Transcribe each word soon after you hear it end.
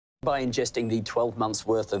by ingesting the 12 months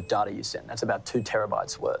worth of data you sent. That's about 2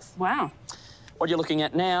 terabytes worth. Wow. What you're looking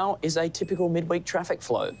at now is a typical midweek traffic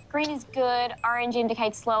flow. Green is good, orange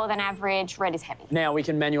indicates slower than average, red is heavy. Now we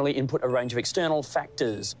can manually input a range of external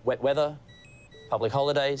factors: wet weather, public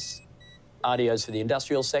holidays, RDOs for the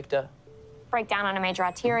industrial sector. Breakdown on a major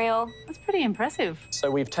arterial. That's pretty impressive.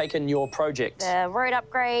 So we've taken your project. The road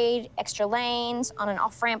upgrade, extra lanes, on and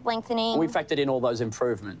off ramp lengthening. We factored in all those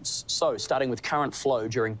improvements. So starting with current flow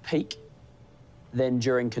during peak, then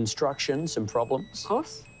during construction, some problems. Of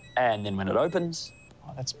course. And then when it opens.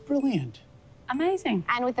 Oh, that's brilliant. Amazing.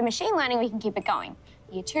 And with the machine learning, we can keep it going.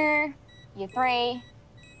 Year 2, year 3,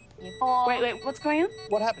 year 4. Wait, what's going on?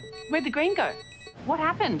 What happened? Where'd the green go? What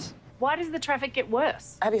happened? Why does the traffic get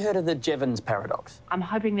worse? Have you heard of the Jevons paradox? I'm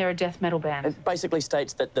hoping they're a death metal band. It basically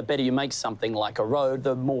states that the better you make something like a road,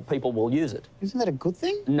 the more people will use it. Isn't that a good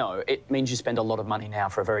thing? No, it means you spend a lot of money now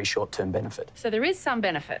for a very short-term benefit. So there is some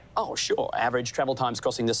benefit. Oh, sure. Average travel times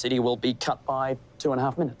crossing the city will be cut by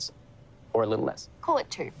 2.5 minutes, or a little less. Call it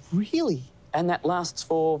 2. Really? And that lasts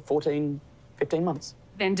for 14, 15 months.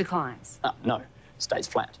 Then declines. No, stays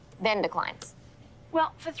flat. Then declines.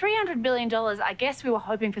 Well, for $300 billion, I guess we were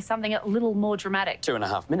hoping for something a little more dramatic.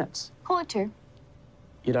 2.5 minutes. Call it 2.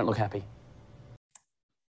 You don't look happy.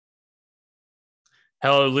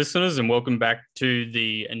 Hello, listeners, and welcome back to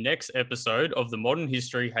the next episode of the Modern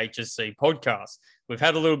History HSC podcast. We've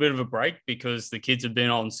had a little bit of a break because the kids have been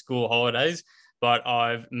on school holidays, but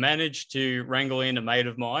I've managed to wrangle in a mate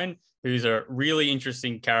of mine who's a really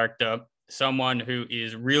interesting character, someone who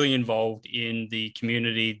is really involved in the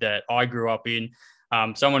community that I grew up in,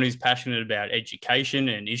 someone who's passionate about education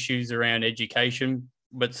and issues around education,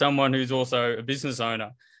 but someone who's also a business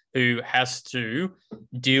owner who has to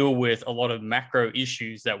deal with a lot of macro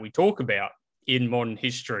issues that we talk about in modern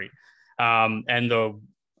history and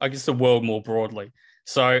the world more broadly.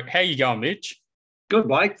 So how you going, Mitch? Good,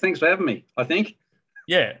 Blake. Thanks for having me, I think.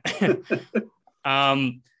 Yeah.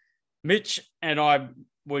 Mitch and I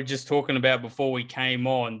were just talking about before we came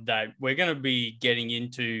on that we're going to be getting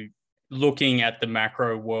into looking at the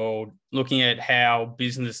macro world, looking at how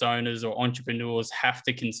business owners or entrepreneurs have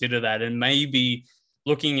to consider that, and maybe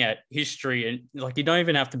looking at history. And like, you don't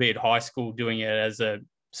even have to be at high school doing it as a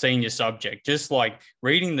senior subject, just like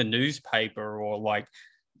reading the newspaper, or like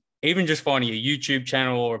even just finding a YouTube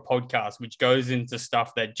channel or a podcast which goes into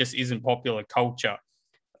stuff that just isn't popular culture.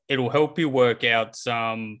 It'll help you work out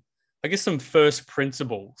some first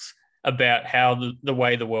principles about how the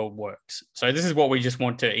way the world works. So this is what we just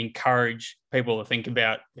want to encourage people to think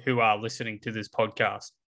about who are listening to this podcast.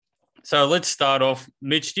 So let's start off.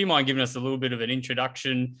 Mitch, do you mind giving us a little bit of an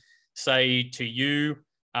introduction, say, to you?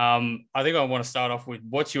 I think I want to start off with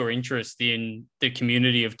what's your interest in the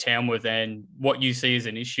community of Tamworth and what you see as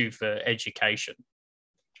an issue for education?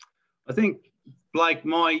 I think, Blake,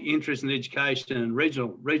 my interest in education and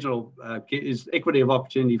regional is equity of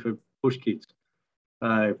opportunity for bush kids.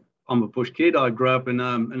 I'm a bush kid. I grew up in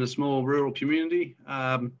a small rural community.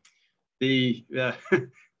 Went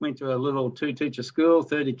to a little 2-teacher school,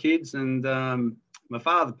 30 kids, and my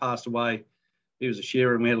father passed away. He was a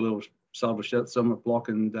shearer, and we had a little summer block.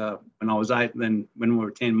 And when I was 8, and then when we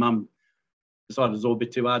were 10, Mum decided it was all a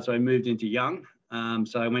bit too hard, so I moved into Young.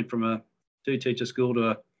 So I went from a 2-teacher school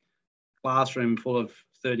to a classroom full of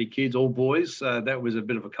 30 kids, all boys. That was a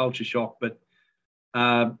bit of a culture shock, but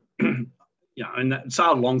and that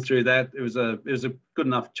sailed along through that. It was a good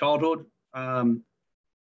enough childhood.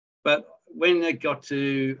 But when it got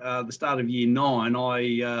to the start of year 9,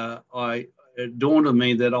 it dawned on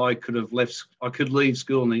me that I could leave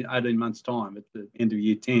school in 18 months' time at the end of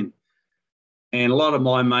year 10. And a lot of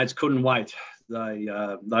my mates couldn't wait. They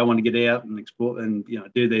want to get out and explore and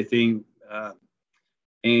do their thing.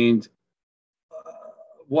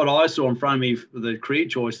 What I saw in front of me for the career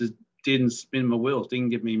choices didn't spin my wheels, didn't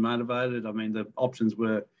get me motivated. I mean, the options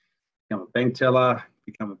were become a bank teller,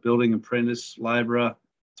 become a building apprentice, labourer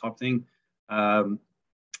type thing,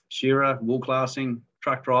 shearer, wool classing,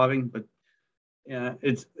 truck driving, but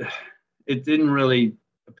it didn't really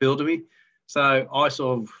appeal to me. So I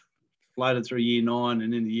sort of floated through year 9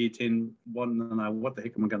 and into year 10, wanting to know what the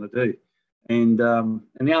heck am I going to do. And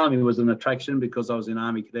the army was an attraction because I was in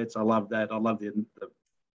Army Cadets. I loved that. I loved the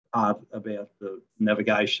part about the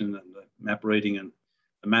navigation and the map reading and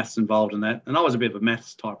the maths involved in that. And I was a bit of a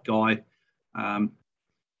maths type guy. I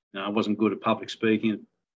wasn't good at public speaking. It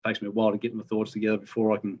takes me a while to get my thoughts together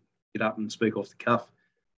before I can get up and speak off the cuff.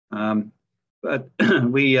 But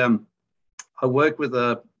I worked with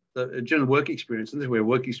during the work experience, and this is where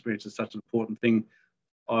work experience is such an important thing.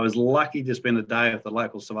 I was lucky to spend a day with the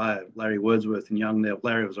local surveyor, Larry Wordsworth in Young. Now,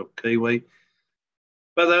 Larry was a Kiwi.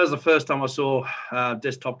 But that was the first time I saw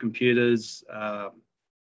desktop computers.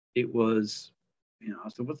 It was, I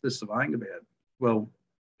said, what's this surveying about? Well,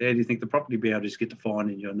 how do you think the property boundaries get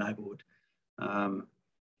defined in your neighbourhood? How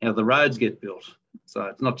the roads get built. So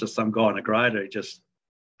it's not just some guy in a grader who just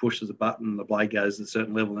pushes a button, the blade goes at a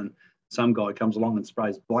certain level, and some guy comes along and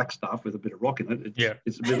sprays black stuff with a bit of rock in it.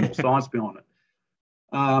 It's a bit more science behind it.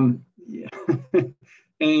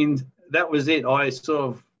 And that was it. I sort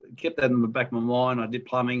of kept that in the back of my mind. I did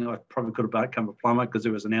plumbing. I probably could have become a plumber because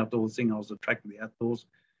it was an outdoor thing. I was attracted to the outdoors.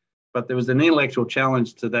 But there was an intellectual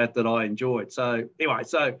challenge to that I enjoyed. So anyway,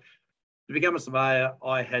 to become a surveyor,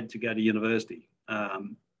 I had to go to university.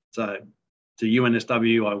 So to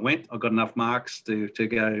UNSW I went. I got enough marks to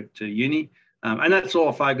go to uni. And that's all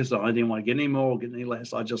I focused on. I didn't want to get any more or get any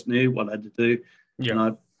less. I just knew what I had to do.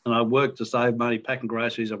 Yeah. And I worked to save money packing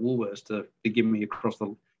groceries at Woolworths to give me across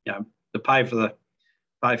the, to pay for the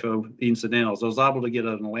incidentals. I was able to get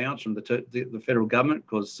an allowance from the federal government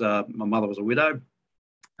because my mother was a widow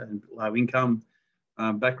and low income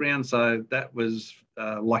background. So that was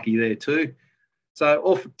lucky there too. So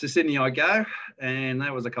off to Sydney I go, and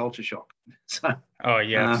that was a culture shock. So,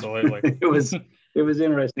 absolutely. It was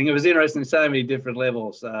interesting. It was interesting on so many different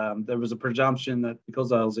levels. There was a presumption that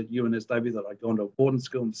because I was at UNSW that I'd gone to a boarding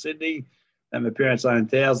school in Sydney, and my parents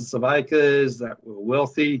owned thousands of acres, that were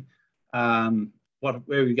wealthy. Where were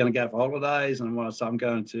we going to go for holidays? And when I said I'm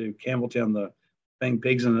going to Campbelltown, the Bang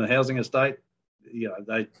Pigs in the housing estate,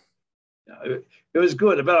 it was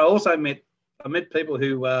good. But I also met people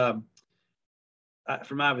who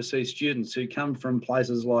from overseas students who come from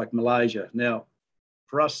places like Malaysia. Now,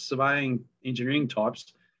 for us surveying engineering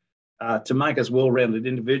types, to make us well-rounded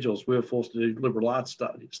individuals, we were forced to do liberal arts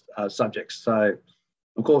studies subjects. So,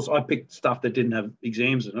 of course, I picked stuff that didn't have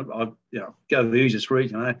exams in it. I go the easiest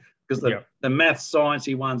route, because the math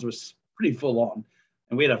sciencey ones was pretty full on,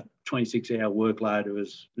 and we had a 26-hour workload. It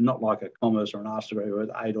was not like a commerce or an arts degree with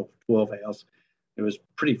 8 or 12 hours. It was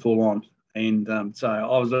pretty full on, and so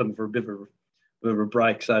I was looking for a bit of a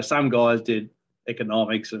break. So some guys did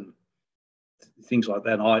economics and things like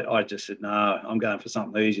that. And I just said, no, I'm going for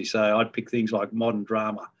something easy. So I'd pick things like modern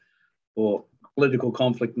drama or political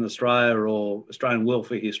conflict in Australia or Australian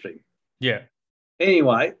welfare history. Yeah.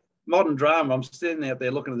 Anyway, modern drama, I'm standing out there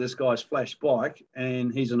looking at this guy's flash bike,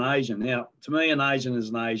 and he's an Asian. Now, to me, an Asian is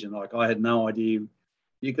an Asian. Like, I had no idea.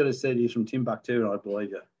 You could have said he's from Timbuktu and I'd believe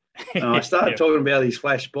you. And I started talking about his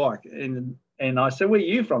flash bike, and I said, where are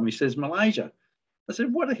you from? He says, Malaysia. I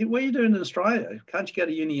said, what are you doing in Australia? Can't you go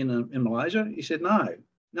to uni in Malaysia? He said, no.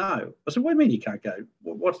 I said, what do you mean you can't go?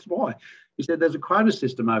 Why? He said, there's a quota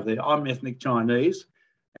system over there. I'm ethnic Chinese,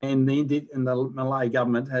 and the Malay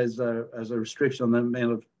government has a restriction on the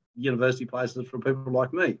amount of university places for people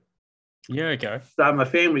like me. Yeah, okay. So my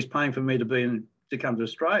family's paying for me to come to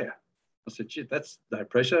Australia. I said, shit, that's no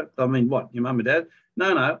pressure. I mean, what, your mum and dad?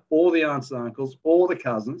 No, all the aunts and uncles, all the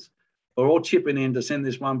cousins are all chipping in to send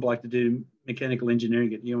this one bloke to do mechanical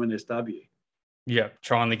engineering at UNSW. Yeah,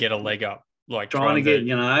 trying to get a leg up. Trying to get,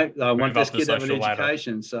 I want this kid to have an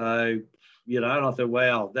education. Ladder. So, and I thought,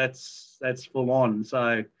 wow, that's full on.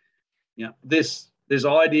 So, this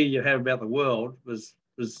idea you have about the world was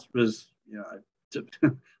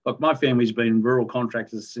like, my family's been rural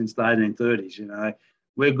contractors since the 1830s.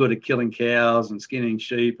 We're good at killing cows and skinning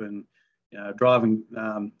sheep and driving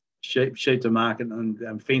sheep to market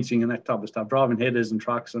and fencing and that type of stuff, driving headers and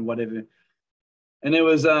trucks and whatever. And it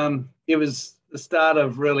was the start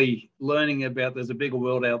of really learning about there's a bigger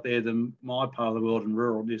world out there than my part of the world in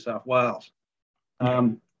rural New South Wales.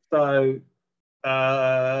 So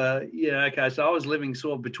I was living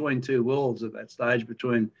sort of between two worlds at that stage,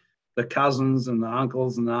 between the cousins and the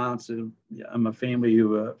uncles and the aunts and my family who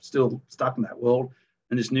were still stuck in that world,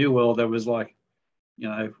 and this new world that was like,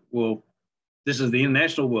 this is the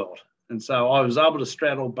international world. And so I was able to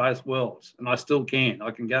straddle both worlds, and I still can.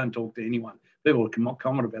 I can go and talk to anyone. People can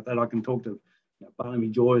comment about that. I can talk to Barnaby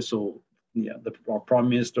Joyce or the Prime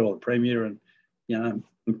Minister or the Premier, and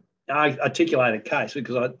I articulate a case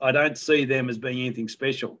because I don't see them as being anything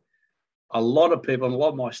special. A lot of people and a lot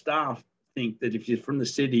of my staff think that if you're from the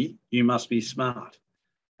city, you must be smart.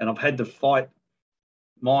 And I've had to fight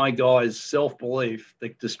my guys' self-belief,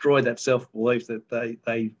 that destroy that self-belief that they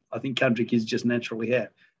I think country kids just naturally have.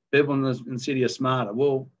 People in the city are smarter.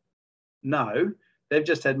 Well, no, they've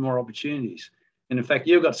just had more opportunities. And in fact,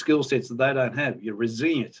 you've got skill sets that they don't have. You're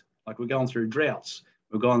resilient. Like, we're going through droughts.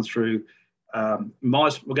 We're going through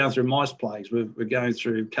mice. We're going through mice plagues. We're going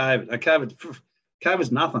through COVID. Now,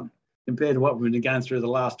 COVID's nothing compared to what we've been going through the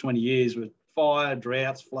last 20 years with fire,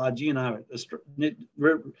 droughts, floods.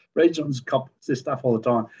 Regions cop this stuff all the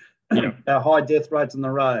time. Yeah. Our high death rates on the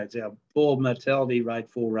roads, our poor mortality rate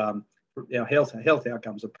for our health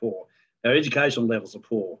outcomes are poor. Our educational levels are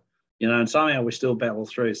poor, and somehow we still battle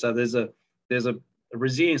through. So there's a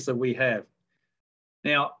resilience that we have.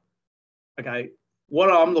 Now, okay, what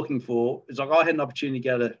I'm looking for is, like, I had an opportunity to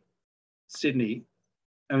go to Sydney,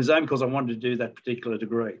 and it was only because I wanted to do that particular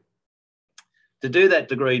degree. To do that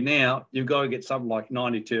degree now, you've got to get something like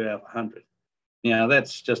 92 out of 100.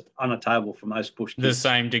 That's just unattainable for most bush kids. The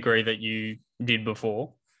same degree that you did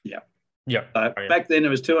before? Yeah. Yeah. So back then it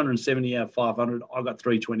was 270 out of 500. I got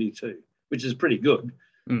 322, which is pretty good.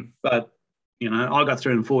 But, I got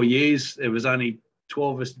through in 4 years. There was only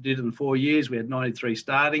 12 of us that did it in 4 years. We had 93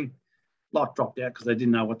 starting. A lot dropped out because they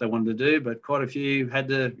didn't know what they wanted to do, but quite a few had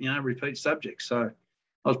to, repeat subjects. So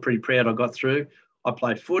I was pretty proud I got through. I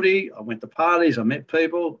played footy. I went to parties. I met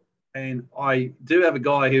people. And I do have a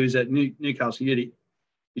guy who's at Newcastle Uni.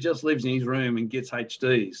 He just lives in his room and gets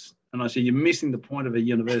HDs. And I said, you're missing the point of a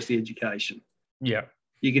university education. Yeah.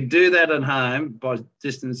 You can do that at home by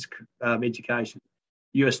distance education.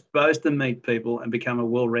 You are supposed to meet people and become a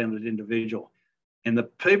well-rounded individual. And the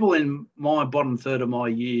people in my bottom third of my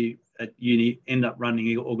year at uni end up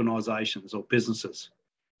running organisations or businesses,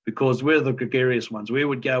 because we're the gregarious ones. We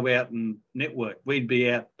would go out and network. We'd be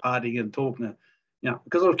out partying and talking to,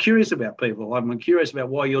 because I'm curious about people. I'm curious about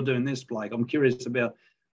why you're doing this, Blake. I'm curious about,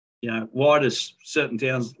 why does certain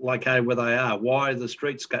towns located where they are? Why are the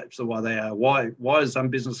streetscapes the way they are? Why do some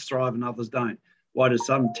businesses thrive and others don't? Why are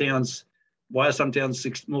some towns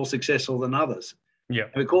more successful than others? Yeah.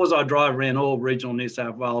 And because I drive around all regional New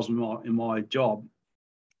South Wales in my job,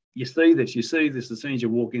 you see this as soon as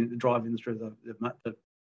you drive in through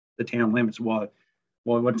the town limits. Why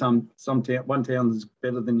one town is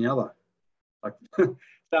better than the other.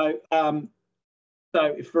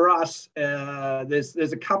 So for us,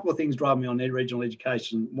 there's a couple of things driving me on regional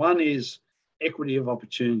education. One is equity of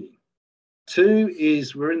opportunity. Two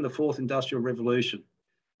is we're in the fourth industrial revolution.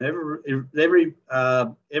 Every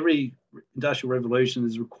industrial revolution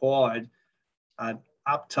has required an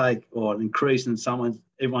uptake or an increase in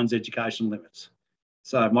everyone's education limits.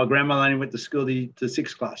 So my grandmother only went to school to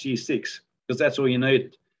sixth class, year 6, because that's all you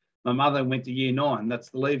needed. My mother went to year 9, that's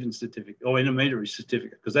the leaving certificate or intermediary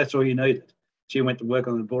certificate, because that's all you needed. She went to work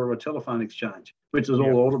on the Border Telephone Exchange, which was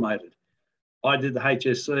all automated. I did the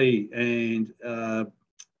HSC, and I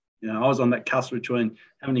was on that cusp between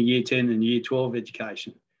having a year 10 and year 12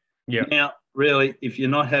 education. Yeah. Now, really, if you're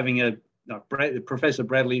not having Professor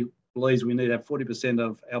Bradley believes we need to have 40%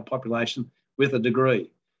 of our population with a degree.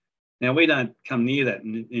 Now, we don't come near that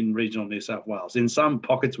in regional New South Wales. In some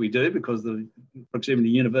pockets we do because of the proximity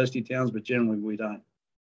to university towns, but generally we don't.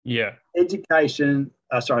 Yeah.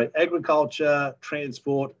 Agriculture,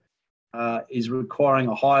 transport is requiring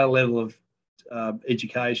a higher level of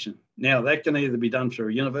education. Now, that can either be done through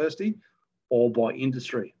a university or by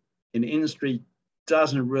industry. And industry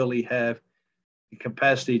doesn't really have the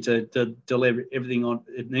capacity to deliver everything on.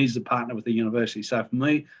 It needs to partner with the university. So for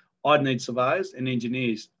me, I'd need surveyors and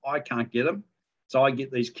engineers. I can't get them. So I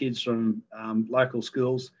get these kids from local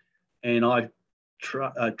schools, and I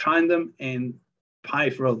train them and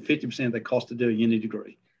pay for 50% of the cost to do a uni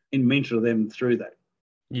degree and mentor them through that.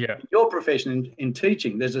 Yeah. Your profession in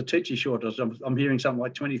teaching, there's a teacher shortage. I'm hearing something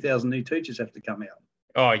like 20,000 new teachers have to come out.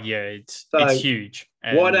 Oh yeah, it's huge.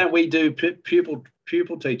 And why don't we do pupil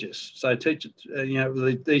teachers? So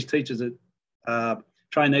these teachers that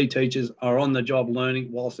trainee teachers are on the job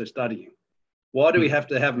learning whilst they're studying. Why do we have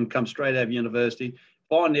to have them come straight out of university,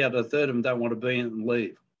 find out a third of them don't want to be in and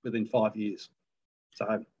leave within 5 years?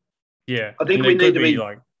 So yeah, I think we need to be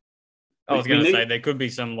like. I was going to say there could be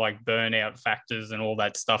some like burnout factors and all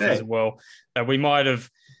that stuff as well that we might have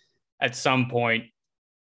at some point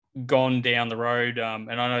gone down the road. And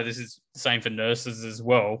I know this is the same for nurses as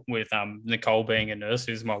well, with Nicole being a nurse,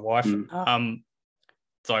 who's my wife.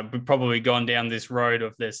 So we've probably gone down this road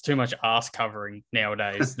of there's too much ass covering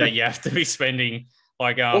nowadays that you have to be spending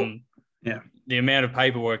like the amount of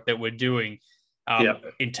paperwork that we're doing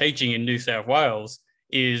in teaching in New South Wales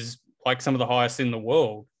is like some of the highest in the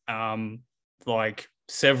world, like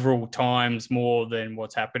several times more than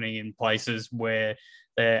what's happening in places where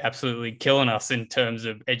they're absolutely killing us in terms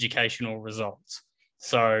of educational results.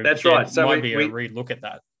 So that's right. So might be a relook at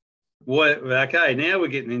that. Well, okay, now we're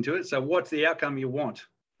getting into it. So what's the outcome you want?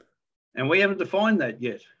 And we haven't defined that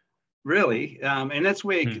yet, really. And that's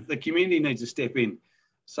where the community needs to step in.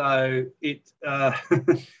 So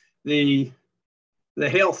the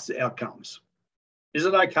health outcomes. Is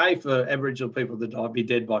it okay for Aboriginal people to be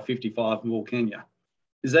dead by 55 in all Kenya?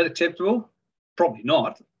 Is that acceptable? Probably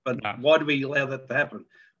not. But why do we allow that to happen?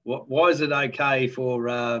 Why is it okay for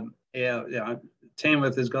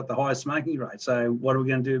Tamworth has got the highest smoking rate. So what are we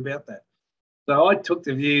going to do about that? So I took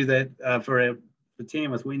the view that for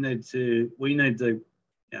Tamworth, we need to,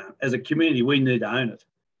 as a community, we need to own it,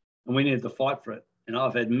 and we need to fight for it. And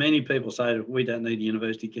I've had many people say that we don't need a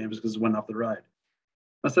university campus because there's one up the road.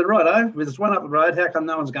 I said, right, if there's one up the road, how come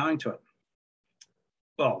no one's going to it?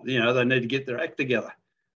 Well, they need to get their act together.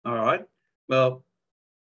 All right. Well,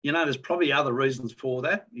 there's probably other reasons for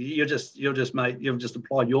that. You've just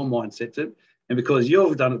applied your mindset to it. And because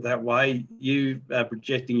you've done it that way, you are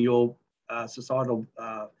projecting your societal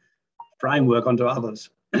framework onto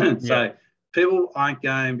others. So people aren't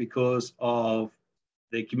going because of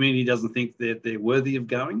their community doesn't think that they're worthy of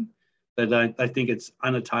going. They think it's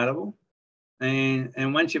unattainable.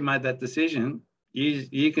 And once you've made that decision,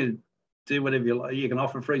 you can do whatever you like. You can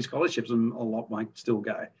offer free scholarships and a lot won't still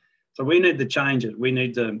go. So we need to change it. We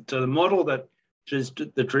need to the model that is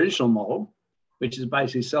the traditional model, which is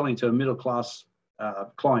basically selling to a middle class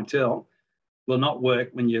clientele, will not work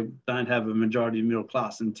when you don't have a majority of middle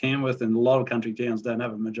class. And Tamworth and a lot of country towns don't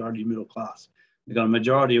have a majority of middle class. They've got a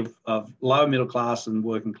majority of lower middle class and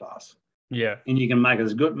working class. Yeah. And you can make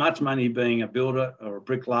as much money being a builder or a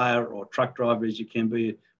bricklayer or a truck driver as you can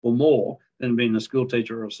be, or more, than being a school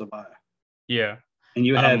teacher or a surveyor. Yeah. And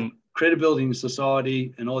you have credibility in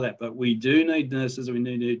society and all that, but we do need nurses, we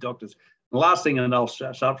need doctors. The last thing, and I'll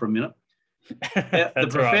shut up for a minute, the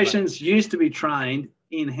professions used to be trained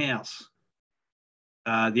in-house.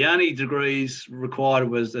 The only degrees required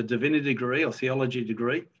was a divinity degree or theology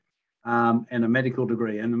degree and a medical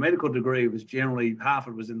degree. And the medical degree was generally, half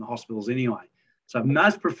of it was in the hospitals anyway. So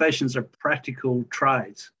most professions are practical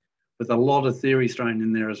trades with a lot of theory thrown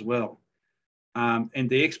in there as well. And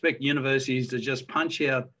they expect universities to just punch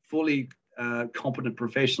out fully competent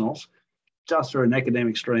professionals just for an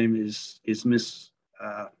academic stream it's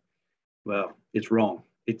wrong.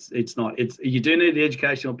 It's not. You do need the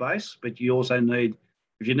educational base, but you also need,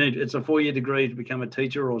 it's a 4-year degree to become a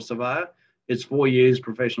teacher or a surveyor. It's 4 years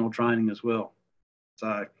professional training as well.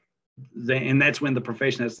 So, and that's when the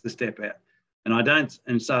profession has to step out.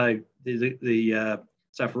 And so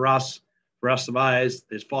so for us surveyors,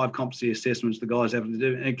 there's 5 competency assessments the guys have to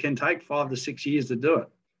do, and it can take 5 to 6 years to do it.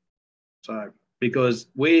 So, because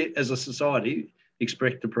we as a society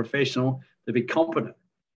expect a professional to be competent.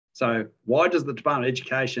 So why does the Department of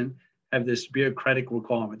Education have this bureaucratic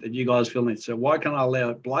requirement that you guys feel need? So why can't I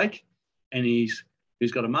allow Blake, and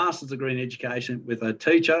who's got a master's degree in education, with a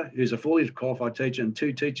teacher who's a fully qualified teacher and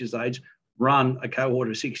 2 teachers' aides, run a cohort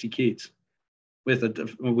of 60 kids?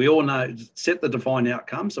 We all know, set the defined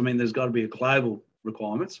outcomes. I mean, there's got to be a global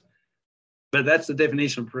requirements, but that's the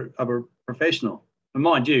definition of a professional. And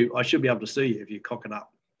mind you, I should be able to sue you if you cock it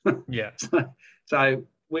up. Yeah. So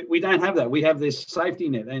we don't have that. We have this safety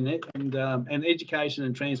net and education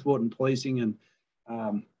and transport and policing and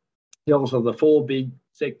also the 4 big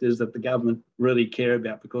sectors that the government really care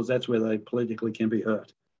about, because that's where they politically can be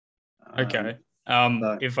hurt. Okay.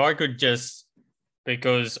 If I could just,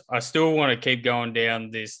 because I still want to keep going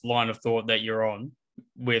down this line of thought that you're on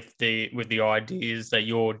with the ideas that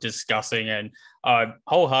you're discussing, and I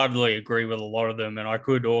wholeheartedly agree with a lot of them, and I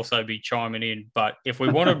could also be chiming in, but if we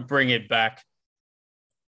want to bring it back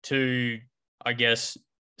to, I guess,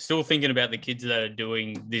 still thinking about the kids that are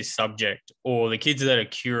doing this subject, or the kids that are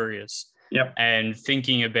curious, and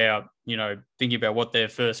thinking about what their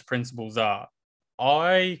first principles are,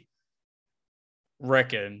 I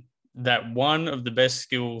reckon that one of the best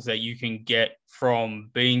skills that you can get from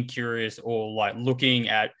being curious, or like looking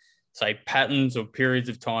at, say, patterns or periods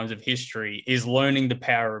of times of history, is learning the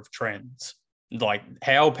power of trends, like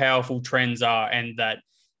how powerful trends are. And that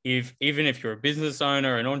even if you're a business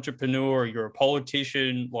owner, an entrepreneur, or you're a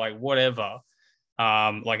politician, like whatever,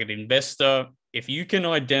 like an investor, if you can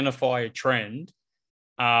identify a trend,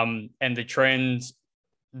 and the trends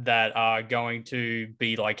that are going to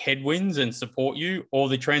be like headwinds and support you, or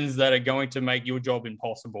the trends that are going to make your job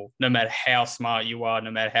impossible, no matter how smart you are,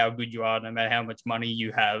 no matter how good you are, no matter how much money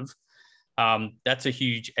you have, that's a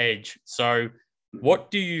huge edge. So what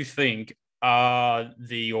do you think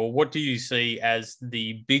what do you see as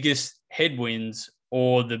the biggest headwinds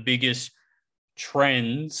or the biggest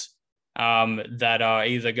trends that are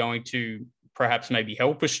either going to perhaps maybe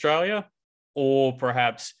help Australia, or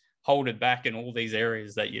perhaps hold it back in all these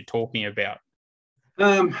areas that you're talking about?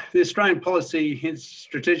 The Australian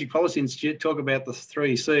Strategic Policy Institute talk about the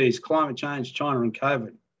 3 Cs: climate change, China, and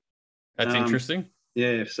COVID. That's interesting.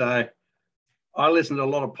 Yeah, so I listen to a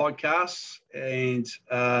lot of podcasts, and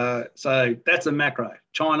so that's a macro: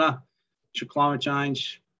 China, climate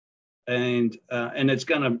change, and it's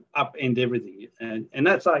going to upend everything, and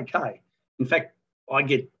that's okay. In fact, I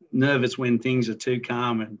get nervous when things are too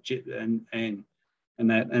calm and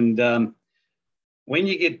that. And when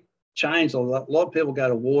you get changed, a lot of people go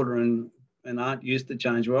to water and aren't used to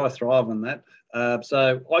change. Well, I thrive on that.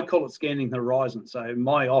 So I call it scanning the horizon. So in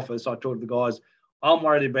my office, I talk to the guys, I'm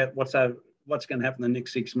worried about what's going to happen in the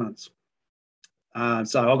next 6 months.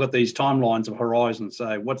 So I've got these timelines of horizons.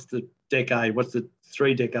 So what's the decade? What's the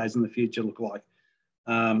 3 decades in the future look like?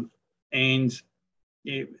 And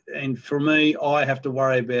for me, I have to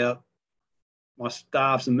worry about my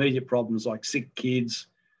staff's immediate problems like sick kids,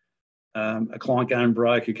 a client going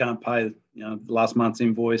broke who can't pay the last month's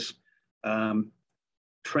invoice,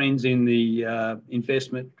 trends in the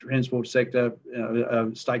investment transport sector,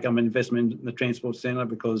 state government investment in the transport centre,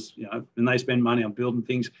 because when they spend money on building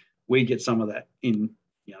things, we get some of that in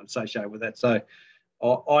associated with that. So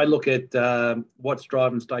I look at what's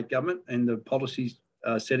driving state government and the policy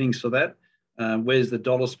settings for that. Where's the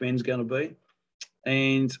dollar spend's going to be,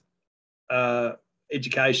 and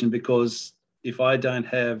education, because if I don't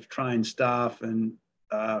have trained staff and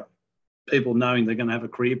people knowing they're going to have a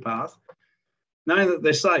career path, knowing that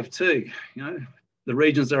they're safe too, the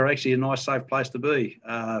regions are actually a nice, safe place to be,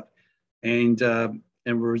 and we're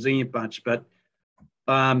a resilient bunch. But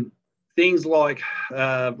things like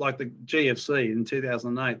the GFC in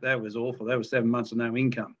 2008, that was awful. That was 7 months of no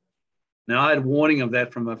income. Now, I had a warning of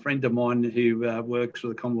that from a friend of mine who works for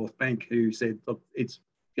the Commonwealth Bank, who said, look, it's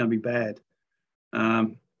going to be bad. I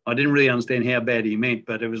didn't really understand how bad he meant,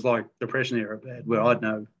 but it was like Depression era bad, where I'd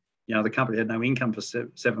know, the company had no income for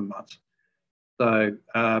 7 months. So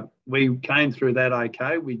we came through that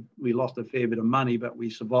okay. We lost a fair bit of money, but we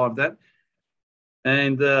survived that.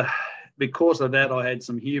 And because of that, I had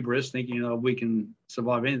some hubris, thinking, we can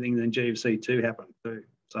survive anything. Then GFC 2 happened too.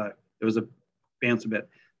 So it was a bounce about.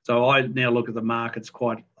 So I now look at the markets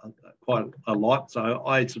quite a lot. So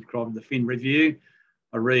I subscribe to the Fin Review.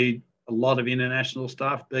 I read a lot of international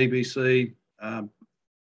stuff, BBC,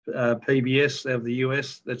 PBS out of the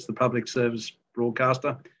US. That's the public service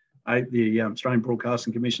broadcaster, the Australian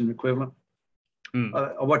Broadcasting Commission equivalent.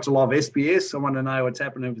 I watch a lot of SBS. I want to know what's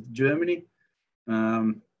happening with Germany.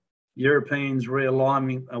 Europeans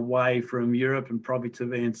realigning away from Europe and probably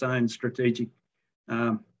to its own strategic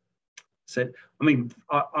set. I mean,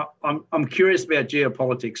 I'm curious about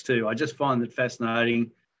geopolitics too. I just find it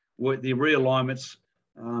fascinating with the realignments.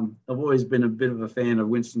 I've always been a bit of a fan of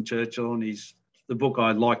Winston Churchill, and the book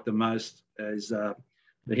I like the most is The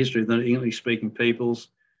History of the English-Speaking Peoples.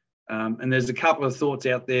 And there's a couple of thoughts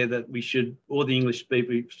out there that all the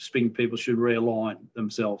English-speaking people should realign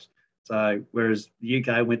themselves. So whereas the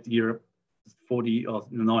UK went to Europe in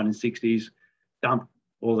the 1960s, dumped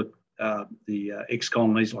all the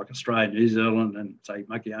ex-colonies like Australia, New Zealand, and say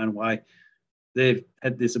make your own way. They've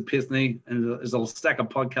had this epiphany, and there's a stack of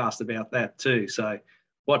podcasts about that too. So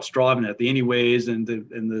what's driving it? The anywheres and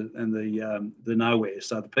the nowheres.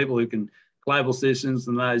 So the people who can, global citizens,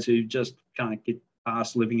 and those who just can't get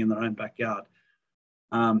past living in their own backyard,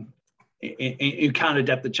 and who can't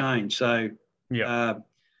adapt to change. So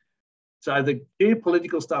so the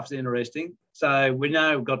geopolitical stuff's interesting. So we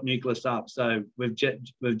know we've got nuclear subs. So we've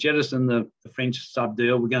jettisoned the French sub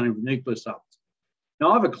deal. We're going with nuclear subs.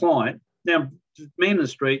 Now I have a client. Now, men in the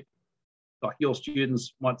street, like your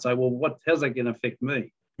students, might say, well, how's that going to affect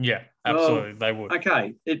me? Yeah, absolutely, they would.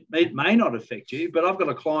 Okay, it may not affect you, but I've got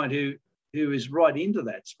a client who is right into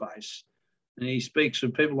that space, and he speaks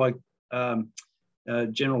with people like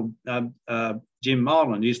General Jim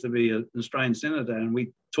Molan, used to be an Australian senator, and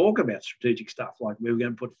we talk about strategic stuff like we were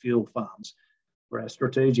going to put fuel farms for our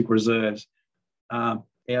strategic reserves, our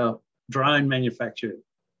drone manufacture.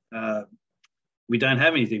 We don't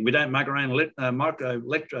have anything. We don't make our own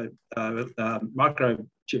microchips,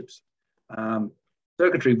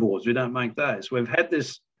 circuitry boards. We don't make those. We've had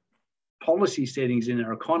this policy settings in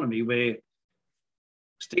our economy where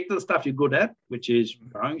stick to the stuff you're good at, which is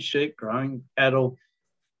growing sheep, growing cattle,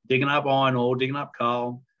 digging up iron ore, digging up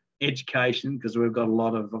coal, education, because we've got a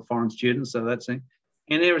lot of foreign students, so that's it.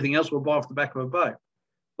 And everything else we'll buy off the back of a boat.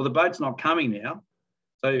 Well, the boat's not coming now.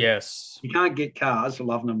 So yes, you can't get cars for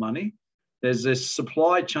love nor money. There's this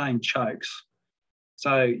supply chain chokes.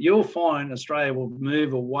 So you'll find Australia will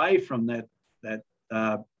move away from that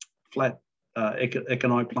flat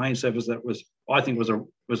economic playing surface that I think was a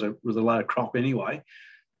load of crop anyway,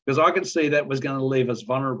 because I could see that was going to leave us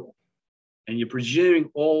vulnerable. And you're presuming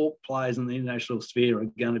all players in the international sphere are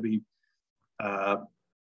going to be,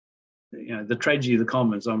 the tragedy of the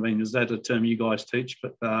commons. I mean, is that a term you guys teach?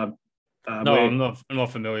 But no, I'm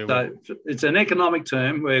not familiar with it. It's an economic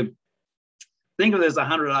term where think of it as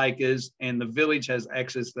 100 acres and the village has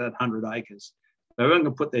access to that 100 acres. So everyone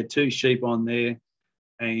can put their 2 sheep on there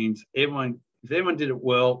and if everyone did it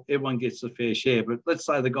well, everyone gets a fair share. But let's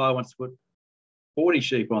say the guy wants to put 40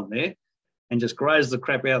 sheep on there and just graze the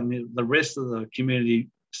crap out, and the rest of the community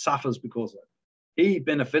suffers because of it. He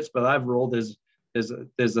benefits, but overall there's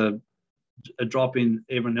a drop in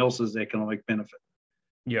everyone else's economic benefit.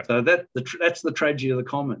 Yeah. So that's the tragedy of the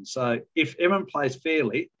commons. So if everyone plays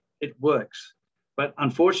fairly, it works. But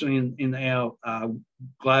unfortunately, in our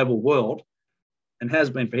global world, and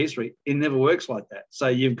has been for history, it never works like that. So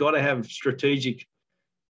you've got to have strategic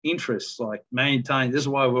interests, like maintain. This is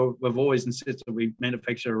why we've always insisted we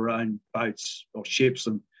manufacture our own boats or ships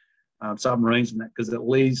and submarines and that, because it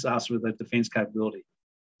leaves us with a defence capability.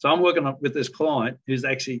 So I'm working with this client who's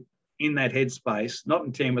actually in that headspace, not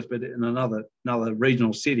in Tamworth, but in another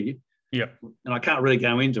regional city. Yeah. And I can't really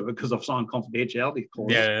go into it because I've signed confidentiality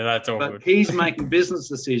clauses. Yeah, that's all but good. He's making business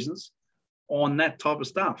decisions on that type of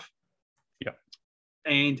stuff. Yeah.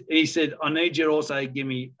 And he said, I need you to also give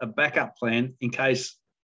me a backup plan in case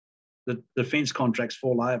the defence contracts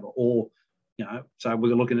fall over, or, so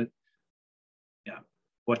we're looking at,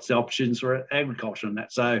 what's the options for agriculture and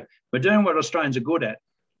that. So we're doing what Australians are good at,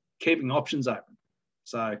 keeping options open.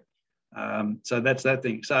 So that's that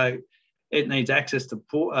thing. So it needs access to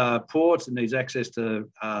ports, it needs access to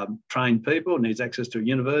trained people, it needs access to a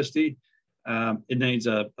university, it needs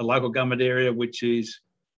a local government area which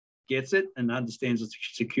gets it and understands the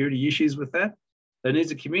security issues with that. It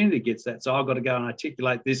needs a community that gets that. So I've got to go and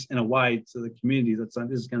articulate this in a way to the community that's saying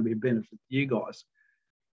this is going to be a benefit to you guys.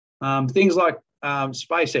 Things like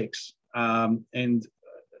SpaceX and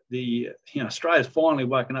Australia's finally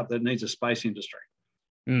woken up that it needs a space industry.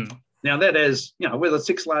 Mm. Now that is, we're the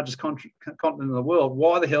 6th largest continent in the world.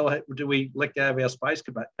 Why the hell do we let go of our space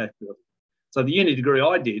capability? So the uni degree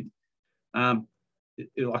I did, I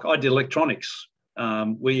did electronics.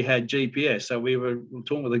 We had GPS, so we were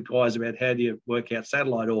talking with the guys about how do you work out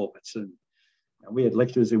satellite orbits, and we had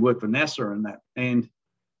lecturers who worked for NASA and that. And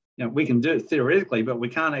we can do it theoretically, but we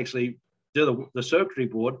can't actually do the circuitry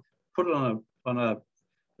board, put it on a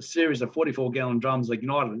series of 44-gallon drums,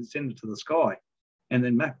 ignite it, and send it to the sky, and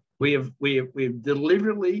then map. We've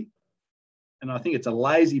deliberately, and I think it's a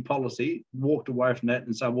lazy policy, walked away from that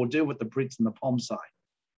and said, we'll do what the Brits and the Poms say.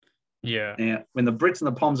 Yeah. Now, when the Brits and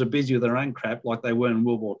the Poms are busy with their own crap, like they were in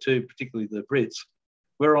World War II, particularly the Brits,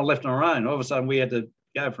 we're all left on our own. All of a sudden, we had to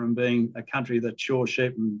go from being a country that shore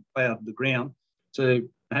sheep and plowed the ground to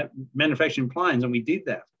manufacturing planes, and we did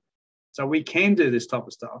that. So we can do this type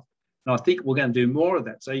of stuff, and I think we're going to do more of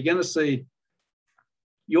that. So you're going to see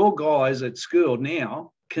your guys at school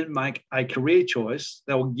now can make a career choice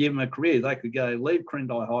that will give them a career. They could go leave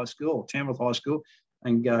Corindai High School or Tamworth High School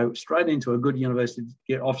and go straight into a good university to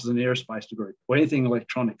get offers an aerospace degree or anything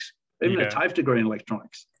electronics, even a TAFE degree in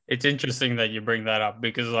electronics. It's interesting that you bring that up,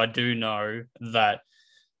 because I do know that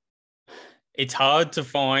it's hard to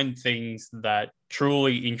find things that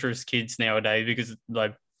truly interest kids nowadays, because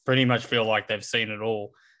they pretty much feel like they've seen it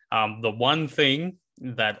all. The one thing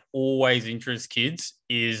that always interests kids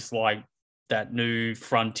is like that new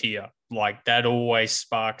frontier. Like that always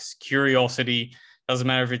sparks curiosity. Doesn't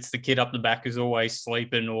matter if it's the kid up the back who's always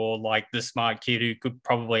sleeping, or like the smart kid who could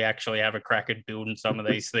probably actually have a crack at building some of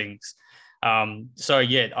these things. So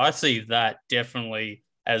yeah, I see that definitely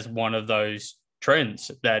as one of those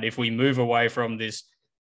trends, that if we move away from this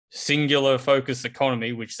singular focus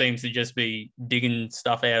economy, which seems to just be digging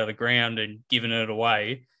stuff out of the ground and giving it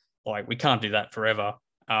away, like we can't do that forever.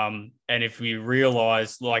 And if we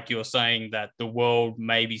realize, like you're saying, that the world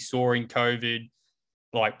may be soaring COVID,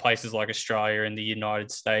 like places like Australia and the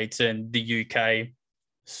United States and the UK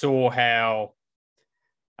saw how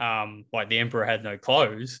like the emperor had no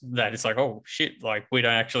clothes, that it's like, oh shit, like we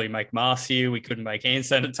don't actually make masks here. We couldn't make hand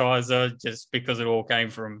sanitizer just because it all came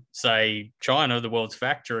from, say, China, the world's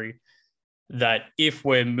factory. That if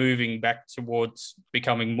we're moving back towards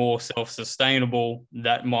becoming more self-sustainable,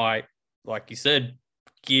 that might, like you said,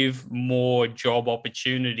 give more job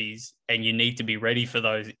opportunities, and you need to be ready for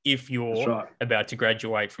those if you're about to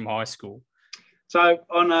graduate from high school. So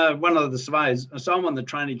on one of the surveys, so I'm on the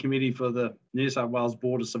training committee for the New South Wales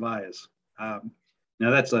Board of Surveyors. Now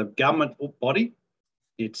that's a government body.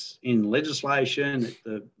 It's in legislation.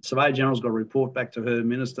 The Surveyor General's got to report back to her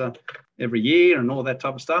minister every year and all that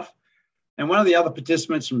type of stuff. And one of the other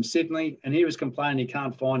participants from Sydney, and he was complaining he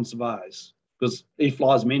can't find surveyors because he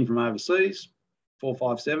flies them in from overseas,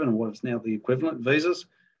 457 or what it's now the equivalent visas.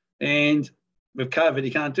 And with COVID,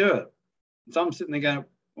 he can't do it. So I'm sitting there going,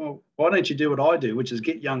 well, why don't you do what I do, which is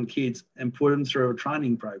get young kids and put them through a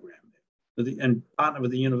training program and partner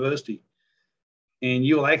with the university. And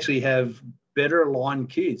you'll actually have better aligned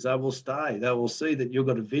kids. They will stay. They will see that you've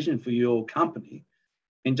got a vision for your company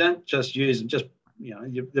and don't just use them. Just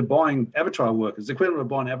they're buying abattoir workers, the equivalent of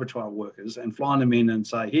buying abattoir workers, and flying them in and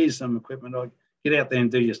say, "Here's some equipment. Get out there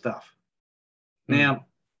and do your stuff." Now,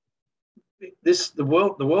 the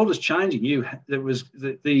world is changing. There's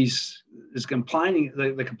complaining.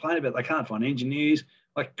 They complain about they can't find engineers.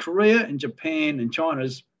 Like Korea and Japan and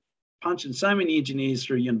China's punching so many engineers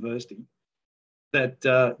through university that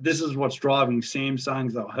this is what's driving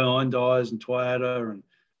Samsung's, the Hyundai's, and Toyota,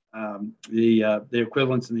 and their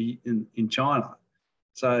equivalents in China.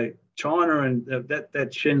 So China and that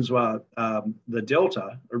Shenzhou, the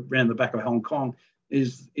Delta around the back of Hong Kong,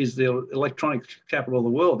 is the electronic capital of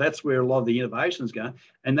the world. That's where a lot of the innovation is going,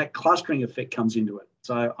 and that clustering effect comes into it.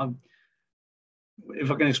 So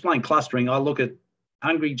if I can explain clustering, I look at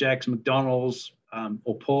Hungry Jack's, McDonald's,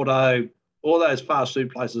 or Porto. All those fast food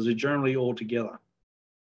places are generally all together,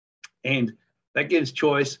 and that gives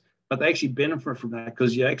choice. But they actually benefit from that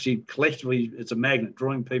because you actually collectively, it's a magnet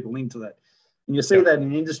drawing people into that. And you see that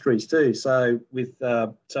in industries too. So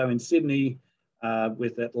in Sydney,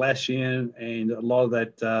 with Atlassian and a lot of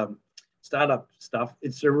that startup stuff,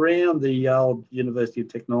 it's around the old University of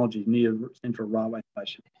Technology near Central Railway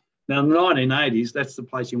Station. Now, in the 1980s, that's the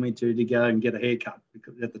place you went to go and get a haircut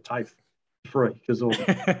because at the TAFE free. Because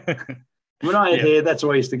when I had hair, that's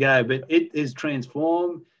where I used to go. But it is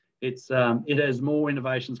transformed. It has more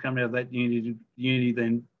innovations coming out of that uni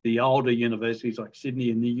than the older universities like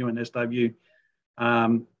Sydney and the UNSW.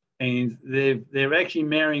 And they're actually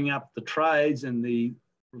marrying up the trades and the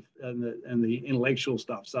intellectual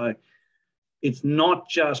stuff. So it's not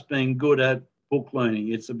just being good at book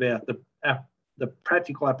learning; it's about the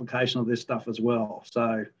practical application of this stuff as well.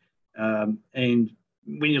 So, and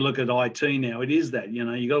when you look at IT now, it is that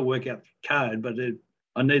you got to work out the code, but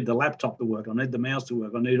I need the laptop to work, I need the mouse to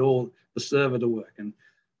work, I need all the server to work, and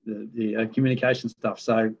the communication stuff.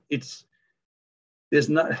 So there's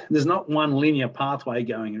not one linear pathway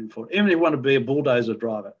going in for it. Even if you want to be a bulldozer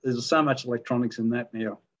driver, there's so much electronics in that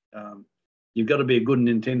now. You've got to be a good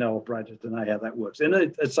Nintendo operator to know how that works. And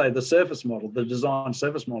let's say the surface model, the design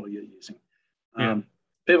surface model you're using.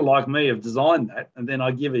 People like me have designed that, and then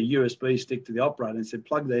I give a USB stick to the operator and said,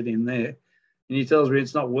 plug that in there. And he tells me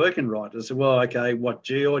it's not working right. I said, well, okay, what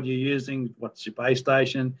geode you're using? What's your base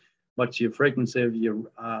station? What's your frequency of your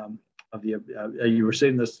are you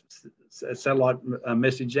receiving this satellite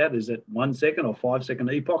message out? Is it 1 second or 5 second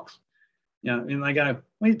epochs? And they go,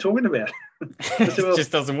 what are you talking about? It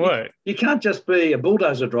just doesn't work. You can't just be a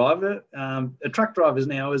bulldozer driver. A truck driver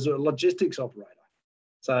now is a logistics operator.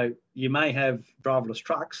 So you may have driverless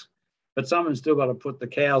trucks, but someone's still got to put the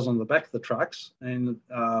cows on the back of the trucks, and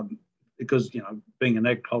because being an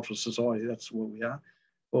agricultural society, that's what we are.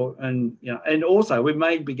 And also we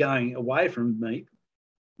may be going away from meat.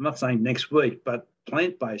 I'm not saying next week, but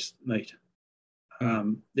plant-based meat.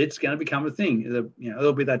 It's going to become a thing.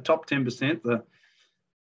 There'll be that top 10%, the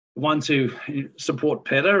ones who support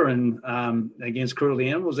PETA and against cruelty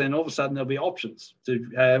animals, and all of a sudden there'll be options to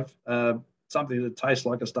have something that tastes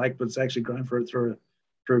like a steak, but it's actually grown through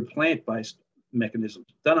plant-based mechanisms.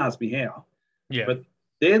 Don't ask me how. Yeah. But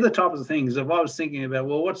they're the type of things. If I was thinking about,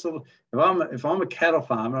 well, if I'm a cattle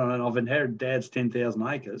farmer and I've inherited Dad's 10,000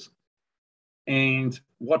 acres, and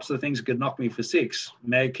what's the things that could knock me for six?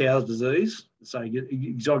 Mad cow's disease, so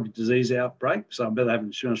exotic disease outbreak. So I better have an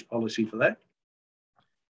insurance policy for that.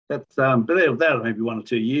 But that'll maybe 1 or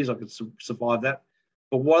 2 years. I could survive that.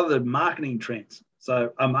 But what are the marketing trends?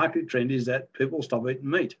 So a marketing trend is that people stop eating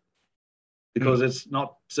meat because it's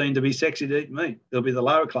not seen to be sexy to eat meat. There'll be the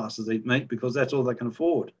lower classes eat meat because that's all they can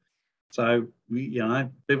afford. So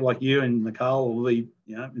people like you and Nicole will be,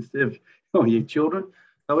 instead of your children,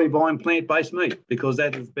 they'll be buying plant-based meat because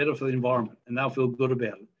that is better for the environment and they'll feel good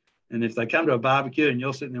about it. And if they come to a barbecue and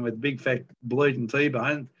you're sitting there with a big fat bleeding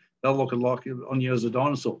T-bone, they'll look like on you as a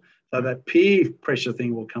dinosaur. So that peer pressure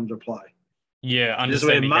thing will come to play. Yeah, this is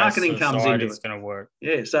where marketing comes into it. It's going to work.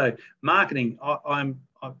 Yeah, so marketing. I'm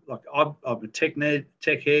a tech head.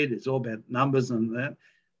 It's all about numbers and that.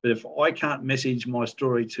 But if I can't message my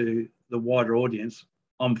story to the wider audience,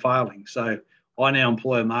 I'm failing. So I now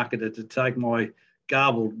employ a marketer to take my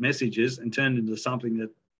garbled messages and turn it into something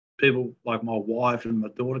that people like my wife and my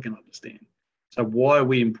daughter can understand. So why are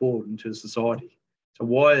we important to society? So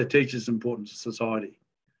why are teachers important to society?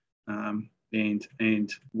 And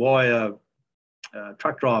why are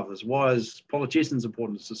truck drivers? Why is politicians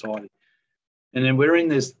important to society? And then we're in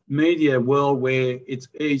this media world where it's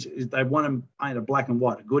easy. They want to paint a black and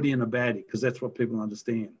white, a goodie and a baddie, because that's what people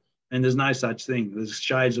understand. And there's no such thing. There's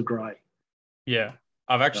shades of grey. Yeah.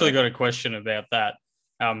 I've actually got a question about that,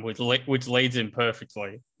 which leads in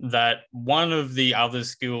perfectly. that one of the other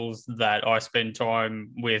skills that I spend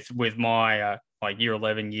time with my like year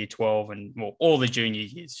 11, year 12, and well, all the junior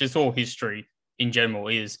years, just all history in general,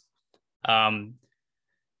 is the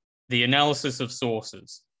analysis of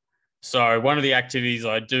sources. So one of the activities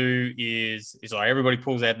I do is like everybody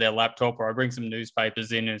pulls out their laptop, or I bring some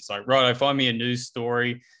newspapers in, and it's like, right, I find me a news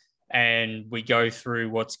story, and we go through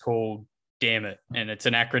what's called Damn It. And it's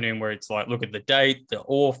an acronym where it's like, look at the date, the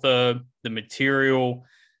author, the material,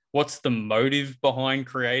 what's the motive behind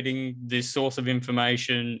creating this source of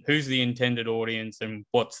information, who's the intended audience, and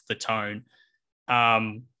what's the tone.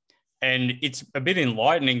 And it's a bit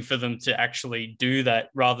enlightening for them to actually do that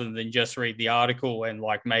rather than just read the article and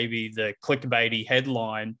like maybe the clickbaity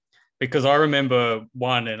headline, because I remember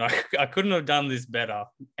one, and I couldn't have done this better.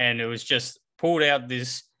 And it was just pulled out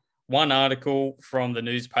this one article from the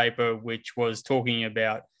newspaper, which was talking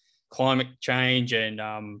about climate change and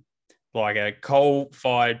like a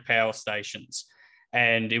coal-fired power stations.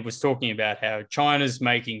 And it was talking about how China's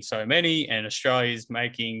making so many and Australia's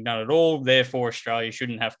making none at all. Therefore, Australia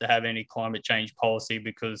shouldn't have to have any climate change policy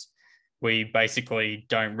because we basically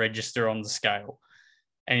don't register on the scale.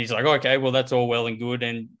 And he's like, okay, well, that's all well and good.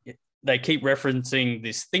 And they keep referencing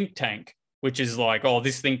this think tank, which is like, oh,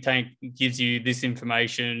 this think tank gives you this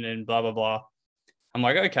information and blah, blah, blah. I'm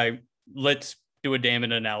like, okay, let's do a damn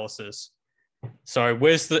it analysis. So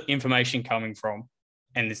where's the information coming from?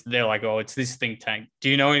 And they're like, oh, it's this think tank. Do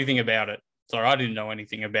you know anything about it? So I didn't know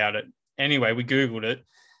anything about it. Anyway, we Googled it.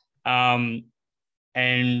 And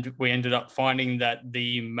we ended up finding that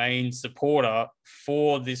the main supporter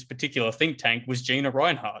for this particular think tank was Gina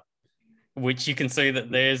Rinehart, which you can see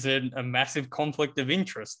that there's a massive conflict of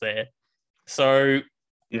interest there. So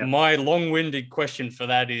my long-winded question for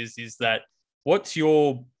that is that what's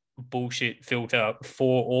your bullshit filter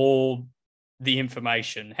for all the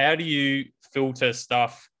information? How do you filter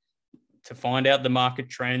stuff to find out the market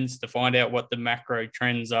trends, to find out what the macro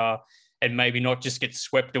trends are, and maybe not just get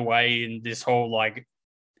swept away in this whole like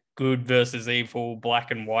good versus evil,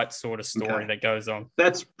 black and white sort of story that goes on?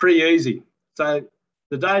 That's pretty easy. So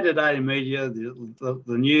the day-to-day media, the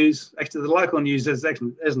news, actually the local news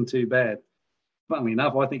isn't too bad. Funnily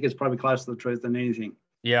enough, I think it's probably closer to the truth than anything.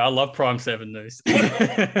 Yeah, I love Prime 7 News. They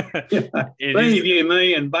interview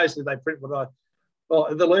me and basically they print what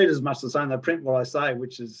well, the leader's much the same. They print what I say,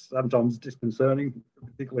 which is sometimes disconcerting,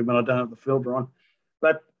 particularly when I don't have the filter on.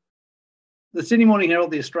 But the Sydney Morning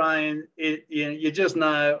Herald, the Australian, you just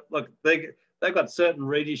know, look, they've got certain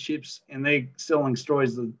readerships and they're selling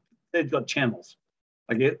stories that they've got channels.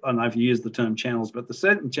 I don't know if you use the term channels, but the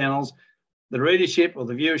certain channels, the readership or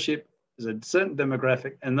the viewership is a certain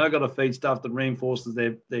demographic, and they've got to feed stuff that reinforces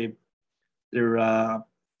their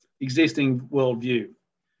existing worldview.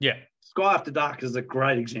 Yeah. Sky After Dark is a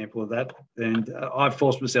great example of that. And I've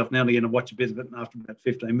forced myself now and again to watch a bit of it. And after about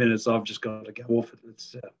 15 minutes, I've just got to go off it.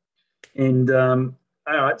 All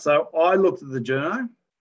right, so I looked at the journo.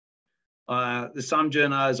 There's some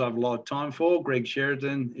journos I've a lot of time for. Greg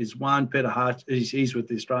Sheridan is one. Peter Hart, he's with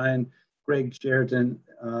the Australian. Greg Sheridan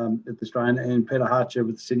at the Australian, and Peter Harcher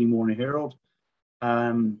with the Sydney Morning Herald.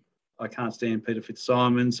 I can't stand Peter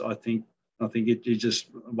Fitzsimons. I think it's just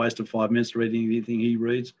a waste of 5 minutes reading anything he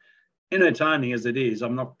reads. Entertaining as it is,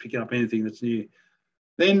 I'm not picking up anything that's new.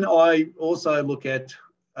 Then I also look at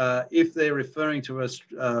if they're referring to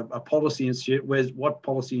a policy institute, what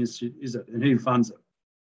policy institute is it and who funds it?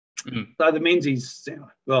 So the Menzies,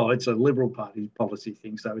 well, it's a Liberal Party policy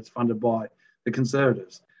thing, so it's funded by the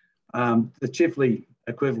Conservatives. The Chifley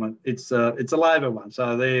equivalent, it's a Labor one,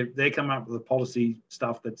 so they're coming up with the policy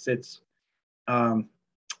stuff that sets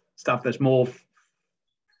stuff that's more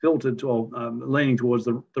filtered to leaning towards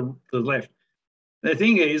the left. The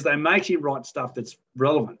thing is, they make you write stuff that's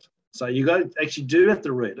relevant. So you got to actually do have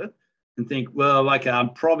to read it and think, well, okay, I'm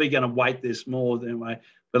probably going to weight this more than way,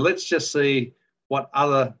 but let's just see what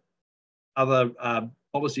other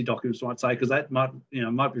policy documents might say, because that might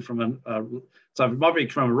be from so it might be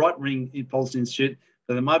from a right-wing policy institute,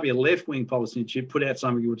 but there might be a left-wing policy institute put out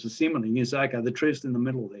something which is similar. And you say, okay, the truth's in the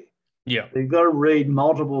middle there. Yeah. So you've got to read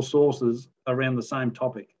multiple sources around the same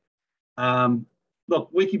topic.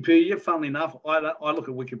 Look, Wikipedia, funnily enough, I look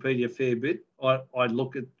at Wikipedia a fair bit. I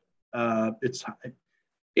look at the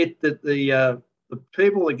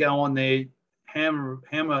people that go on there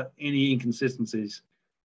hammer any inconsistencies.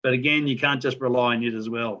 But again, you can't just rely on it as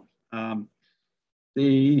well. When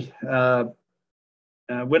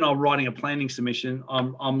I'm writing a planning submission,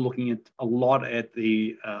 I'm looking at a lot at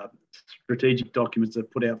the strategic documents that are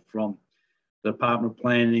put out from the Department of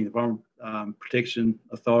Planning, the Environment Protection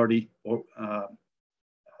Authority, or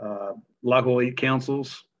local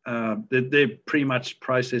councils, they're pretty much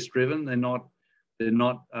process driven. They're not.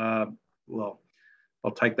 Well,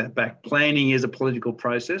 I'll take that back. Planning is a political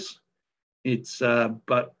process. But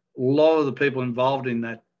a lot of the people involved in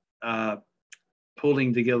that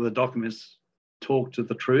pulling together the documents talk to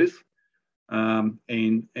the truth, and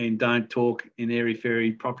don't talk in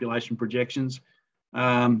airy-fairy population projections.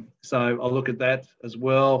 So I'll look at that as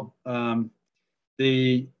well.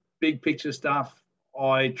 The big picture stuff,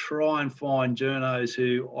 I try and find journos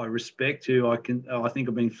who I respect, who I think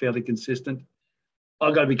have been fairly consistent.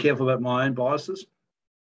 I've got to be careful about my own biases.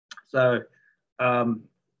 So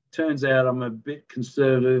turns out I'm a bit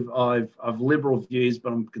conservative. I've liberal views,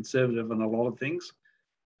 but I'm conservative on a lot of things.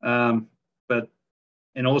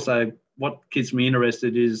 And also what keeps me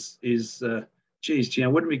interested is geez,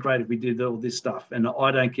 wouldn't it be great if we did all this stuff? And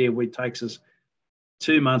I don't care if it takes us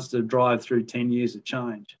 2 months to drive through 10 years of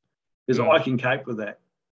change, because I can cope with that.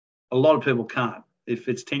 A lot of people can't. If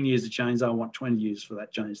it's 10 years of change, I want 20 years for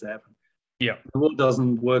that change to happen. Yeah. The world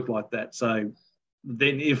doesn't work like that. So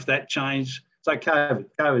then if that change, so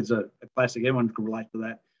COVID's a classic, everyone can relate to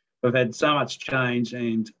that. We've had so much change,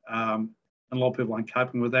 and a lot of people aren't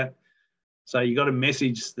coping with that. So you got to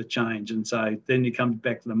message the change. And so then you come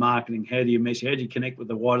back to the marketing. How do you message? How do you connect with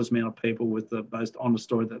the widest amount of people with the most honest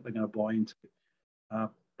story that they're going to buy into?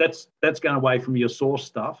 That's going away from your source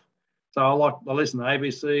stuff. So I listen to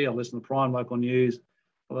ABC, I listen to Prime Local News,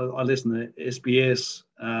 I listen to SBS.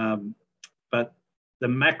 But the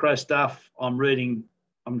macro stuff, I'm hearing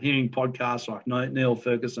podcasts like Neil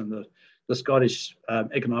Ferguson, the Scottish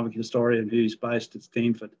economic historian who's based at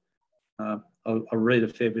Stanford. I read a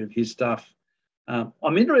fair bit of his stuff.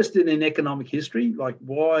 I'm interested in economic history, like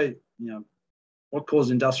what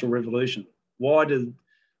caused industrial revolution? Why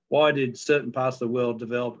did certain parts of the world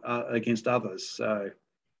develop against others? So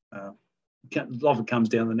a lot of it comes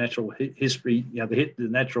down to the natural history, the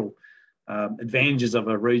natural advantages of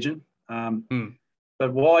a region.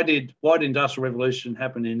 But why did industrial revolution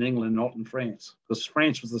happen in England, not in France? Because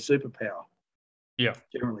France was the superpower. Yeah,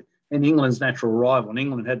 generally, and England's natural rival. And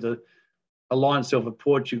England had to align itself with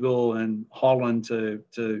Portugal and Holland to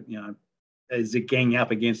as a gang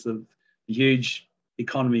up against the huge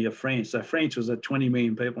economy of France. So France was at 20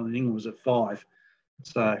 million people and England was at 5.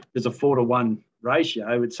 So there's a 4-to-1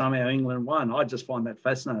 ratio, but somehow England won. I just find that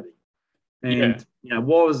fascinating. And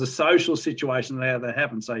what was the social situation that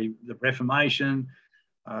happened? So the Reformation,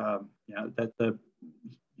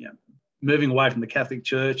 moving away from the Catholic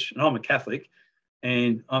Church, and I'm a Catholic,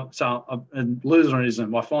 and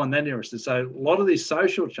Lutheranism, I find that interesting. So a lot of these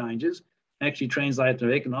social changes actually translate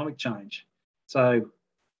to economic change. So,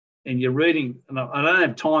 and you're reading, and I don't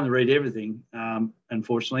have time to read everything,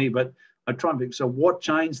 unfortunately, but I try and think, so what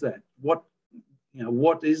changed that? What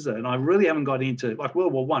is that? And I really haven't got into, like,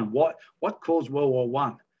 World War One. What caused World War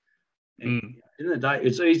One? And at the end of the day,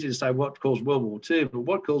 it's easy to say what caused World War Two, but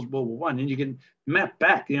what caused World War One? And you can map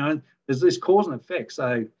back. There's this cause and effect.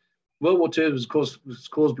 So World War Two was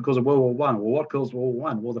caused because of World War One. Well, what caused World War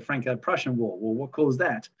One? Well, the Franco-Prussian War. Well, what caused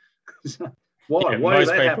that? Why? Why most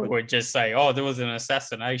did that people happen? would just say, "Oh, there was an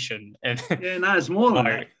assassination," and no, it's more than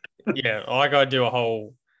that.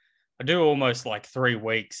 I do almost like 3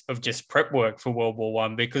 weeks of just prep work for World War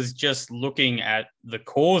One, because just looking at the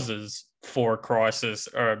causes for a crisis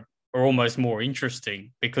are almost more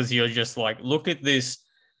interesting, because you're just like, look at this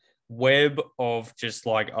web of just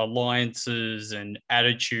like alliances and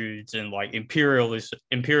attitudes and like imperialism,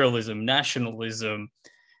 nationalism.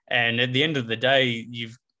 And at the end of the day,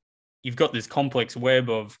 you've got this complex web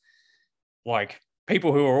of like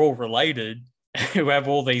people who are all related, who have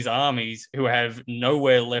all these armies, who have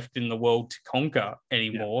nowhere left in the world to conquer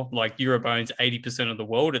anymore. Yeah. Like Europe owns 80% of the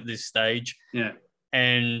world at this stage. Yeah.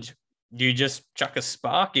 And you just chuck a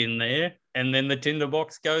spark in there and then the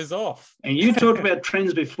tinderbox goes off. And you talked about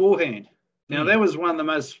trends beforehand. Now, that was one of the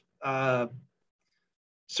most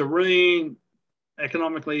serene,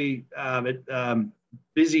 economically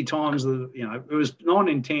busy times. It was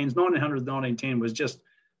 1910s, 1900, 1910 was just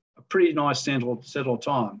a pretty nice settled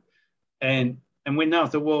time. And we know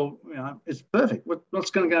if the world, it's perfect.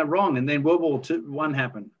 What's going to go wrong? And then World War One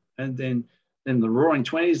happened, and then the Roaring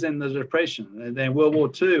 '20s, then the Depression, and then World War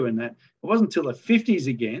II, and that. It wasn't until the '50s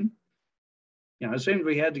again. It seemed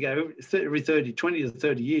we had to go every 20 to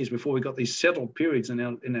 30 years before we got these settled periods in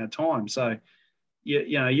our time. So,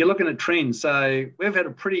 you're looking at trends. So we've had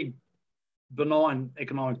a pretty benign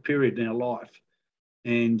economic period in our life.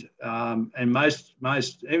 And most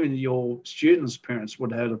even your students' parents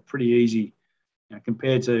would have had a pretty easy,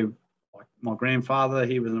 compared to like my grandfather.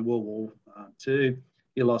 He was in World War II.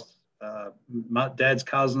 He lost my dad's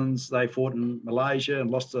cousins. They fought in Malaysia and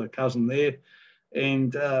lost a cousin there.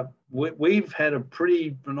 And we've had a pretty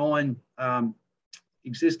benign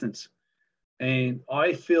existence. And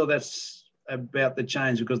I feel that's about the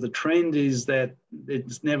change, because the trend is that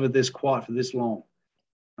it's never this quiet for this long.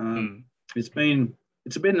 It's been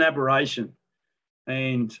a bit an aberration.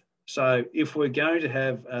 And so if we're going to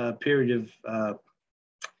have a period of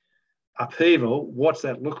upheaval, what's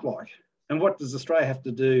that look like? And what does Australia have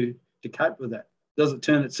to do to cope with that? Does it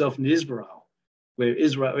turn itself into Israel, where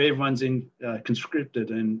everyone's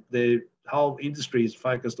conscripted and their whole industry is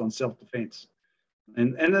focused on self-defense?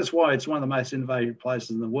 And that's why it's one of the most innovative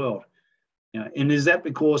places in the world. And is that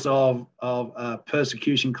because of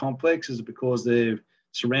persecution complex? Is it because they're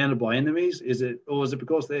surrounded by enemies? Or is it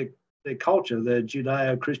because their culture, they're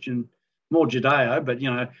Judeo-Christian, more Judeo, but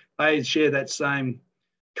they share that same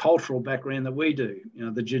cultural background that we do.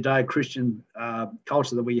 The Judeo-Christian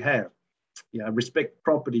culture that we have. Respect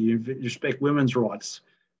property, respect women's rights.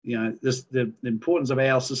 The importance of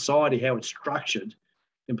our society, how it's structured,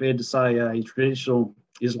 compared to, say, a traditional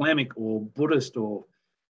Islamic or Buddhist or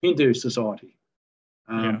Hindu society.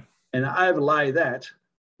 And overlay that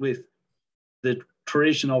with the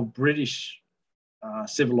tradition of British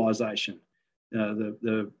civilization,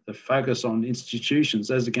 the focus on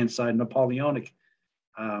institutions as against, say, Napoleonic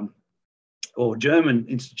or German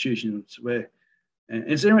institutions, where, and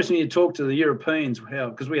it's interesting you talk to the Europeans,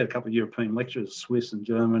 because we had a couple of European lecturers, Swiss and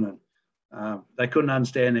German, and they couldn't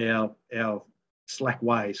understand our slack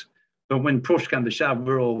ways. But when push came to shove,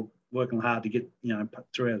 we're all working hard to get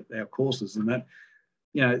through our courses, and that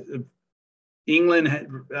England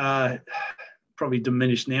had probably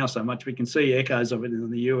diminished now so much. We can see echoes of it in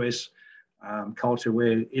the US culture,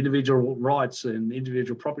 where individual rights and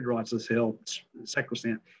individual property rights are held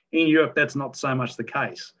sacrosanct. In Europe, that's not so much the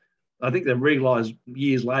case. I think they've realised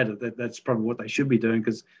years later that that's probably what they should be doing,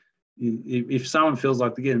 because if someone feels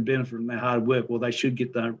like they're getting benefit from their hard work, well, they should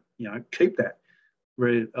get keep that.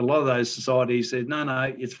 Where a lot of those societies said,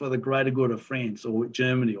 no, it's for the greater good of France or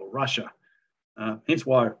Germany or Russia. Hence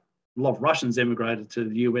why a lot of Russians emigrated to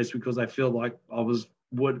the US, because they feel like I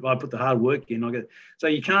put the hard work in. So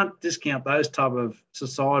you can't discount those type of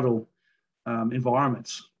societal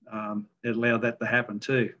environments that allow that to happen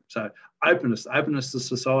too. So openness to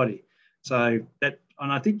society. So that,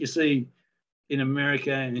 and I think you see in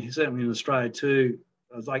America and certainly in Australia too,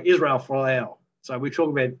 it's like Israel folau. So we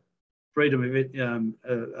talk about freedom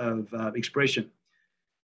of expression.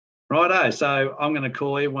 Righto, so I'm going to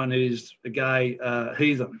call everyone who's a gay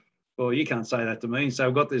heathen. Well, you can't say that to me. So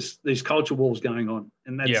we've got these culture wars going on,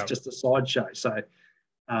 and that's just a sideshow. So,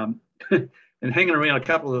 and hanging around a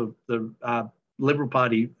couple of the Liberal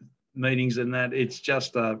Party meetings and that, it's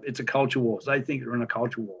just it's a culture war. So they think they're in a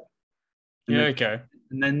culture war. And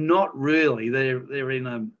and they're not really. They're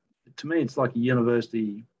in to me, it's like a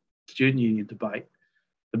university student union debate.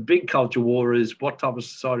 The big culture war is what type of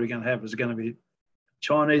society we're going to have. Is it going to be a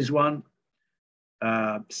Chinese one,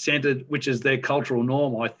 centered, which is their cultural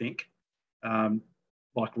norm, I think,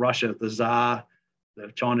 like Russia, the Tsar,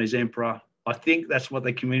 the Chinese emperor. I think that's what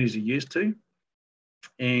their communities are used to.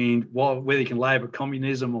 And whether you can label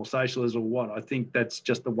communism or socialism or what, I think that's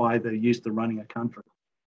just the way they're used to running a country.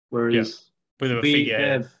 Whereas we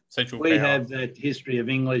have that history of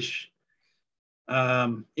English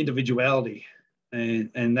individuality.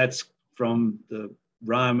 And that's from the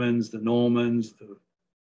Romans, the Normans, the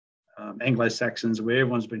Anglo-Saxons, where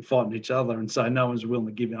everyone's been fighting each other, and so no one's willing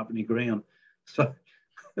to give up any ground. So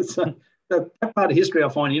that part of history I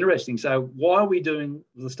find interesting. So why are we doing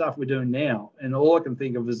the stuff we're doing now? And all I can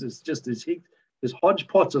think of is it's just this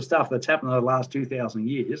hodgepodge of stuff that's happened over the last 2,000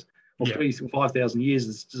 years, or 3,000 to 5,000 years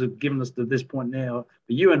that's just given us to this point now.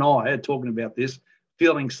 But you and I are talking about this,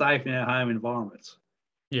 feeling safe in our home environments.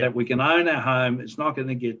 That we can own our home. It's not going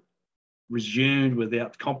to get resumed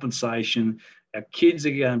without compensation. Our kids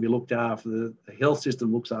are going to be looked after. The health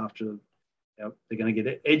system looks after them. They're going to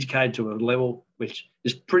get educated to a level which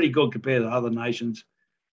is pretty good compared to other nations.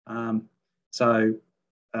 So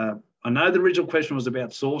I know the original question was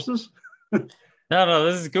about sources. No,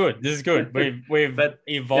 this is good. This is good. We've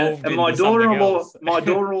evolved. And my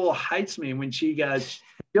daughter-in-law hates me when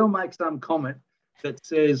she'll make some comment that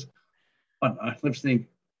says, I don't know, let's think,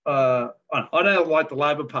 I don't like the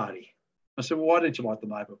Labor Party. I said, well, why don't you like the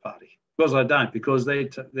Labor Party? Because I don't, because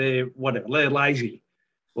they're whatever, they're lazy.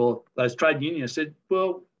 Well, those trade unions said,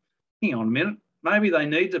 well, hang on a minute, maybe they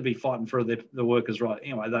need to be fighting for the workers' right.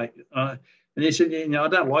 Anyway, and they said, I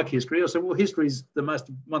don't like history. I said, well, history is one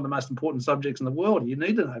of the most important subjects in the world. You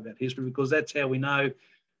need to know about history because that's how we know,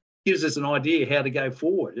 gives us an idea how to go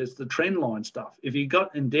forward. It's the trend line stuff. If you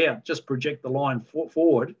got in doubt, just project the line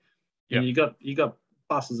forward. And you got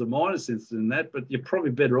pluses and minuses in that, but you're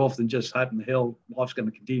probably better off than just hoping the hell life's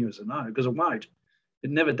going to continue as a no, because it won't. It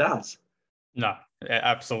never does. No,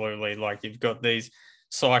 absolutely. Like you've got these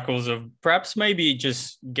cycles of perhaps maybe it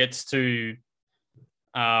just gets to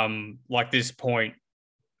like this point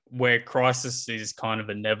where crisis is kind of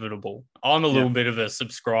inevitable. I'm a little bit of a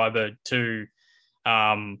subscriber to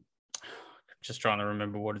just trying to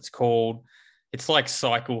remember what it's called. It's like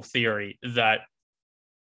cycle theory, that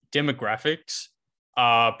demographics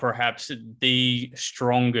are perhaps the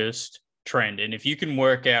strongest trend. And if you can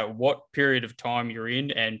work out what period of time you're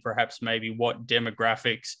in and perhaps maybe what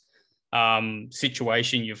demographics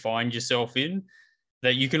situation you find yourself in,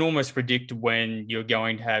 that you can almost predict when you're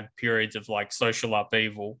going to have periods of like social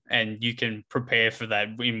upheaval, and you can prepare for that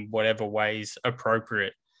in whatever ways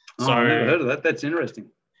appropriate. So I never heard of that. That's interesting.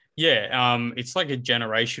 Yeah, it's like a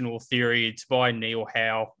generational theory. It's by Neil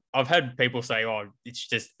Howe. I've had people say, "Oh,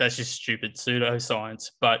 that's just stupid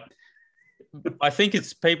pseudoscience," but I think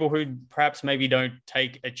it's people who perhaps maybe don't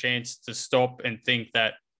take a chance to stop and think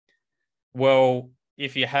that, well,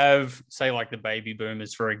 if you have, say, like the baby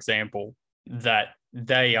boomers, for example, that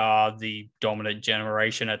they are the dominant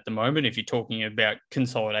generation at the moment, if you're talking about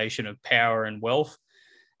consolidation of power and wealth,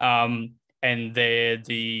 and they're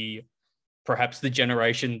perhaps the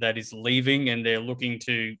generation that is leaving and they're looking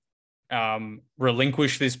to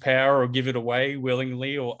relinquish this power or give it away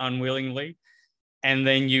willingly or unwillingly. And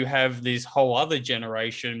then you have this whole other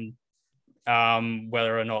generation,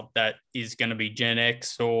 whether or not that is going to be Gen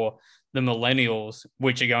X or the millennials,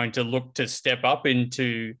 which are going to look to step up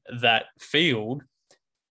into that field.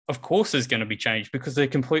 Of course, there's going to be change because they're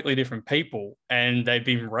completely different people and they've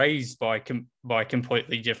been raised by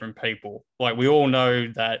completely different people. Like we all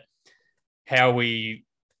know that how we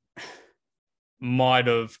might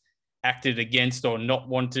have acted against or not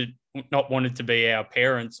wanted to be our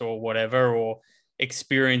parents or whatever, or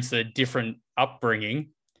experience a different upbringing.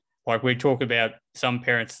 Like we talk about some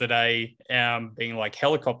parents today being like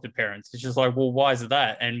helicopter parents. It's just like, well, why is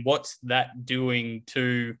that? And what's that doing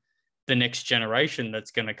to the next generation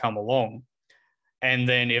that's going to come along? And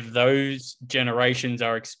then if those generations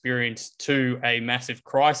are experienced to a massive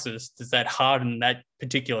crisis, does that harden that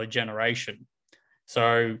particular generation?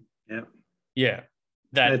 So, yeah,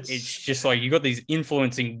 it's just like you got these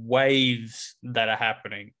influencing waves that are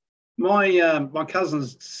happening. My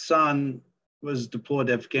cousin's son was deployed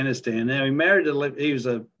to Afghanistan. Now he was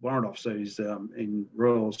a warrant officer. He's in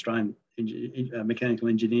Royal Australian Mechanical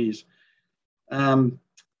Engineers.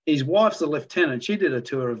 His wife's a lieutenant. She did a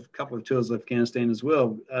couple of tours of Afghanistan as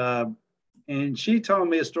well. And she told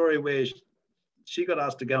me a story where she got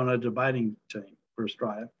asked to go on a debating team for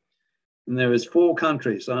Australia. And there was 4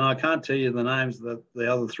 countries, and I can't tell you the names of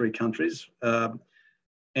the other 3 countries. And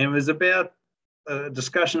it was about a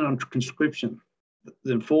discussion on conscription,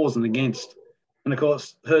 the fors and against. And of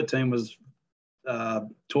course, her team was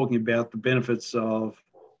talking about the benefits of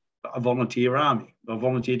a volunteer army, a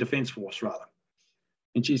volunteer defence force, rather.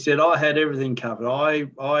 And she said, I had everything covered.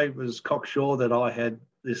 I was cocksure that I had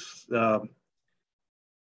this 100%,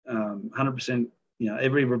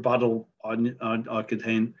 every rebuttal I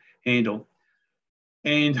could handle.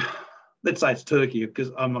 And let's say it's Turkey,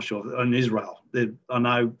 because I'm not sure, and Israel. I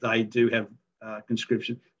know they do have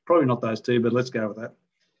conscription. Probably not those 2, but let's go with that.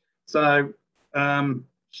 So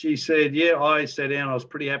she said, I sat down. I was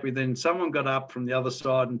pretty happy. Then someone got up from the other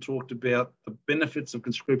side and talked about the benefits of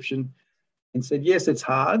conscription and said, yes, it's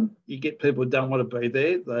hard. You get people who don't want to be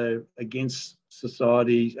there. They're against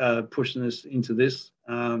society pushing us into this.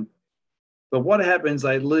 But what happens,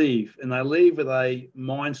 they leave, and they leave with a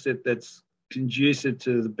mindset that's conducive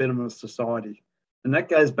to the betterment of society. And that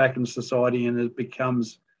goes back into society and it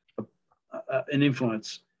becomes an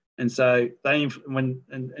influence. And so then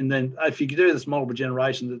if you do this multiple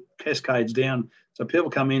generation, it cascades down. So people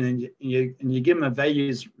come in and you give them a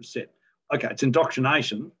values set. Okay, it's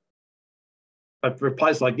indoctrination. But for a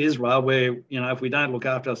place like Israel, where, if we don't look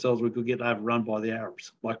after ourselves, we could get overrun by the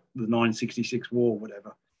Arabs, like the 1966 war,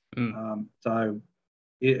 whatever. So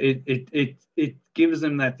it gives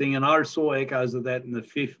them that thing. And I saw echoes of that in the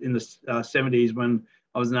 70s when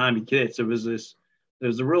I was an Army cadet. So there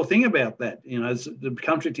was a real thing about that. The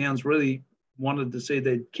country towns really wanted to see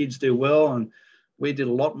their kids do well. And we did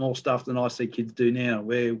a lot more stuff than I see kids do now,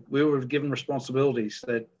 where we were given responsibilities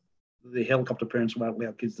that the helicopter parents won't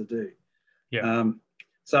allow kids to do. Yeah.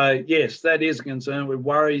 So, yes, that is a concern. It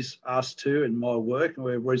worries us too in my work.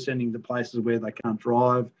 We're sending to places where they can't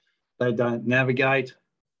drive. They don't navigate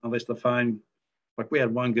unless the phone, like we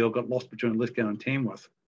had one girl got lost between Lithgow and Tamworth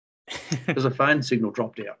because the phone signal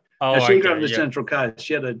dropped out. Oh, she grew up in the Central Coast.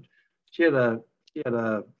 She had a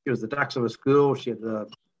she was the dux of her school. She had an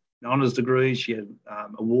honours degree. She had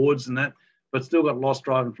awards and that, but still got lost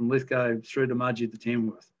driving from Lithgow through to Mudgee to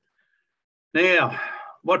Tamworth. Now,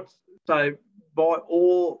 so by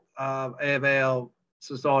all of our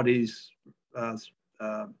society's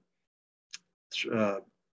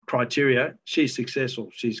criteria, she's successful.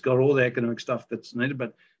 She's got all the academic stuff that's needed,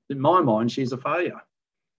 but in my mind, she's a failure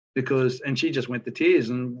and she just went to tears.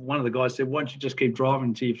 And one of the guys said, why don't you just keep driving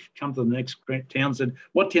until you come to the next town? I said,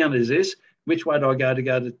 what town is this? Which way do I go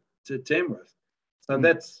to Tamworth? So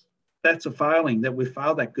that's a failing, that we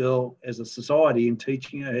failed that girl as a society in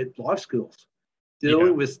teaching her life skills,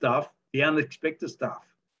 dealing with stuff, the unexpected stuff.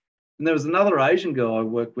 And there was another Asian girl I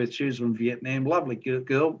worked with. She was from Vietnam, lovely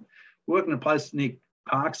girl, working in a place near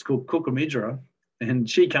Parks called Cookamidra, and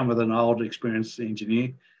she came with an old experienced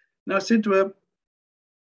engineer. And I said to her,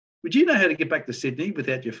 would you know how to get back to Sydney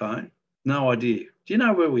without your phone? No idea. Do you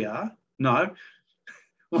know where we are? No.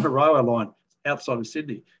 On a railway line outside of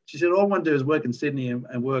Sydney. She said, all I want to do is work in Sydney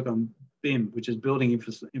and work on BIM, which is Building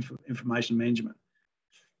Information Management.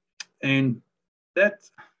 And that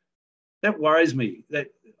worries me.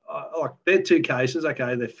 That like they're two cases.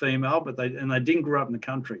 Okay, they're female, but they didn't grow up in the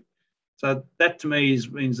country. So that to me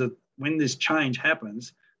means that when this change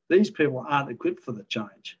happens, these people aren't equipped for the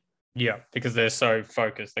change. Yeah, because they're so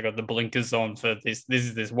focused. They got the blinkers on for this. This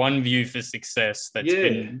is this one view for success that's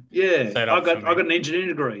been set up. I got an engineering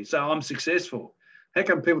degree, so I'm successful. How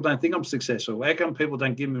come people don't think I'm successful? How come people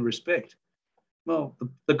don't give me respect? Well,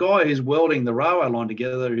 the guy who's welding the railway line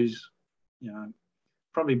together, who's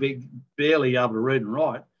probably barely able to read and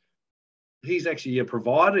write, he's actually a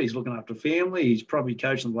provider. He's looking after family. He's probably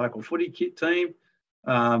coaching the local footy kit team.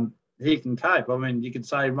 He can cope. I mean, you could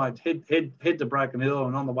say, mate, head to Broken Hill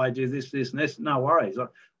and on the way do this, and this. No worries.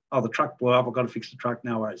 The truck blew up. I've got to fix the truck.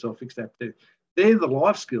 No worries. I'll fix that too. They're the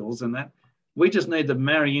life skills, and that we just need to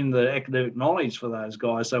marry in the academic knowledge for those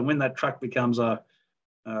guys. So when that truck becomes a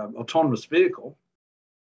autonomous vehicle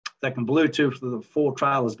that can Bluetooth the 4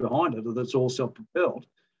 trailers behind it, that's all self-propelled,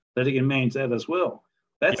 that it can manage that as well.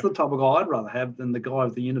 That's the type of guy I'd rather have than the guy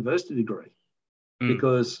with the university degree,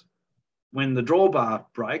 because when the drawbar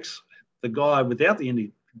breaks, the guy without the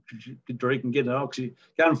uni degree can get an oxy,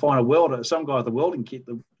 go and find a welder, some guy with a welding kit,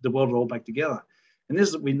 to weld it all back together. And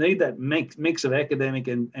we need that mix of academic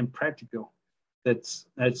and practical. They're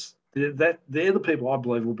the people I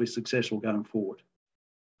believe will be successful going forward.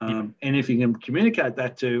 And if you can communicate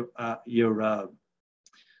that to the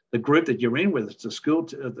group that you're in, whether it's a school,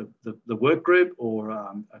 the work group, or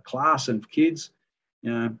a class of kids,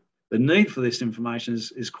 the need for this information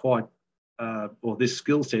is quite, or this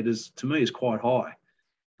skill set to me is quite high.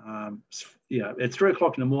 At 3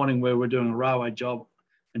 o'clock in the morning where we're doing a railway job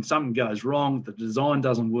and something goes wrong, the design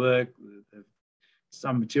doesn't work,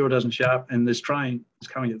 some material doesn't show up, and this train is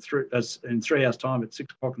coming in 3 hours' time at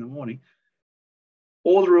 6 o'clock in the morning,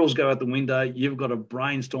 all the rules go out the window. You've got to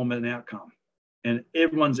brainstorm an outcome. And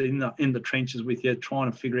everyone's in the trenches with you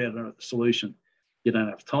trying to figure out a solution. You don't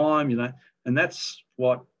have time, and that's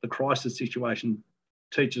what the crisis situation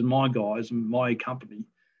teaches my guys and my company.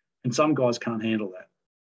 And some guys can't handle that,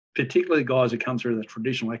 particularly guys who come through the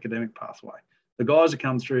traditional academic pathway. The guys who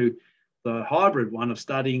come through the hybrid one of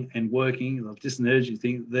studying and working, the dysenergy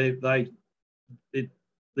thing,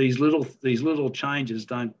 these little changes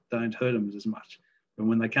don't hurt them as much. And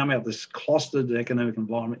when they come out this clustered economic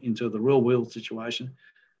environment into the real world situation,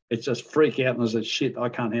 it's just freak out and say, shit, I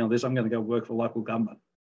can't handle this. I'm going to go work for local government.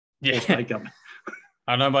 Yeah. Or state government.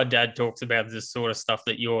 I know my dad talks about this sort of stuff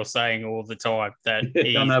that you're saying all the time. That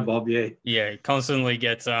I know, Bob. Yeah. Yeah, constantly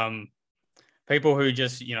gets people who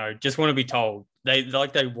just want to be told. They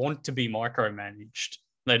want to be micromanaged.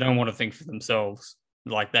 They don't want to think for themselves.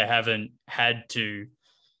 Like they haven't had to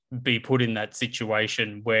be put in that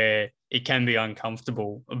situation where it can be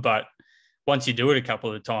uncomfortable, but once you do it a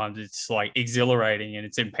couple of times, it's like exhilarating and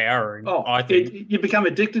it's empowering. Oh, I think you become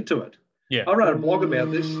addicted to it. Yeah, I wrote a blog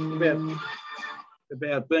about this,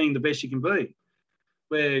 about being the best you can be,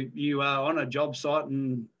 where you are on a job site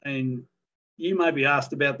and you may be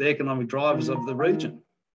asked about the economic drivers of the region.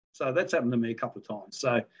 So that's happened to me a couple of times.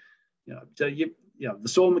 So, the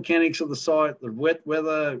soil mechanics of the site, the wet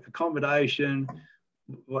weather, accommodation,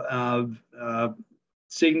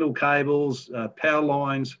 signal cables, power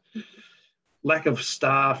lines, lack of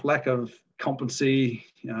staff, lack of competency.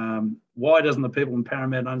 Why doesn't the people in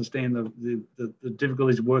Parramatta understand the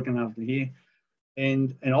difficulties of working over here?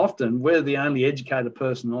 And often we're the only educated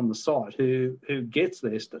person on the site who gets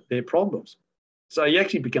their problems. So you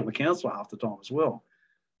actually become a counsellor half the time as well.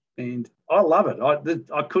 And I love it.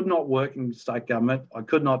 I could not work in state government. I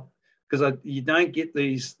could not because you don't get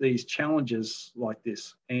these challenges like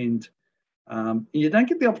this, and you don't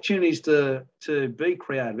get the opportunities to be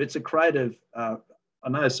creative. It's a creative. I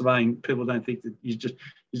know surveying people don't think that you just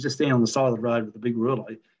stand on the side of the road with a big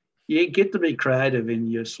ruler. You get to be creative in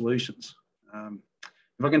your solutions.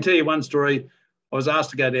 If I can tell you one story, I was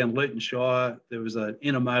asked to go down Luton Shire. There was an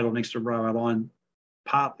intermodal next to a railway line,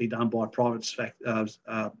 partly done by a private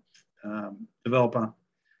developer.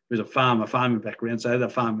 He was a farming background, so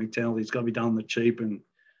that farming mentality, it's got to be done on the cheap and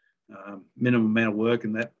minimum amount of work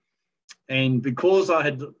and that. And because I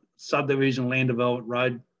had subdivision, land development,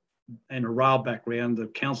 road and a rail background, the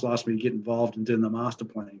council asked me to get involved in doing the master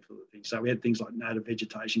planning for the thing. So we had things like native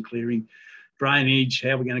vegetation clearing, drainage,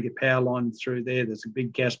 how we're going to get power lines through there. There's a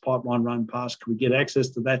big gas pipeline run past. Can we get access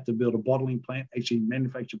to that to build a bottling plant, actually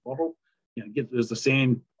manufacture bottle? There's a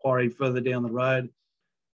sand quarry further down the road.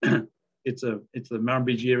 It's the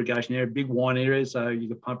Murrumbidgee irrigation area, big wine area. So you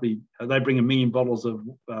could probably, they bring 1 million bottles of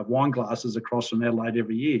wine glasses across from Adelaide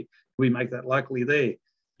every year. We make that locally there.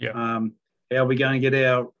 Yeah. How are we going to get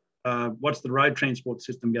our, what's the road transport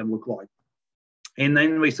system going to look like? And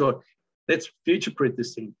then we thought, let's future-proof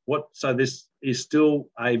this thing. So this is still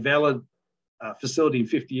a valid facility in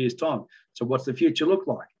 50 years' time. So what's the future look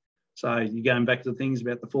like? So you're going back to the things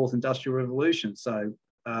about the fourth industrial revolution. So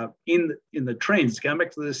in the trends, going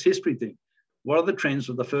back to this history thing, what are the trends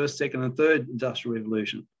for the first, second, and third industrial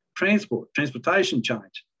revolution? Transportation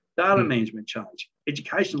change, data management change,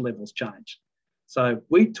 education levels change. So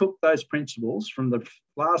we took those principles from the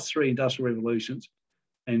last 3 industrial revolutions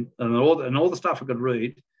and all the stuff I could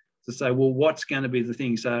read to say, well, what's going to be the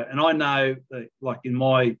thing? So, and I know that, like in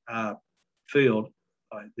my field,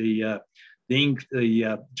 the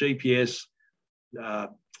GPS,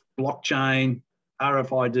 blockchain,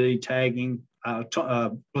 RFID tagging,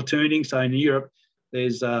 platooning. So in Europe,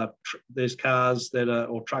 there's cars that are,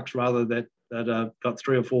 or trucks rather, that got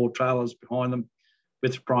 3 or 4 trailers behind them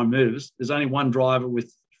with prime movers. There's only one driver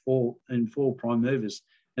with 4 prime movers,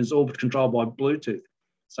 and it's all controlled by Bluetooth.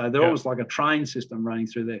 So they're almost like a train system running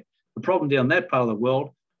through there. The problem down that part of the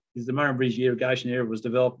world is the Murrumbidgee irrigation area was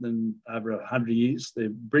developed in over 100 years. The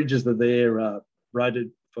bridges are there,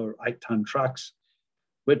 rated for 8-ton trucks.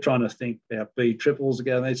 We're trying to think about B triples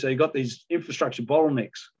again. So you've got these infrastructure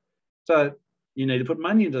bottlenecks. So you need to put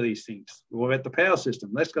money into these things. What about the power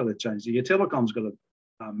system? That's got to change. Your telecom's got to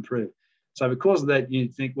improve. So because of that, you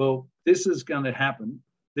think, well, this is going to happen.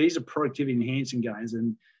 These are productivity enhancing gains,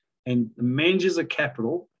 and the managers of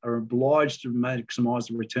capital are obliged to maximise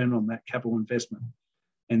the return on that capital investment.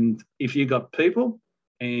 And if you've got people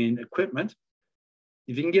and equipment,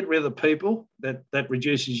 if you can get rid of the people, that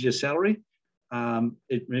reduces your salary.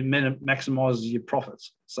 It maximises your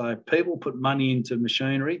profits. So people put money into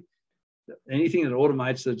machinery, anything that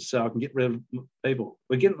automates it, so I can get rid of people.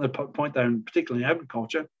 We're getting to the point, though, particularly in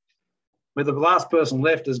agriculture, where the last person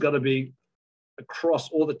left has got to be across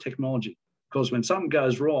all the technology. Because when something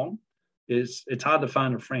goes wrong, it's hard to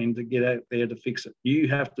phone a friend to get out there to fix it. You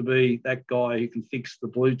have to be that guy who can fix the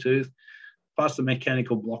Bluetooth, plus the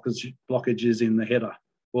mechanical blockages in the header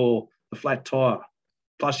or the flat tyre.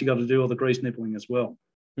 Plus, you got to do all the grease nippling as well.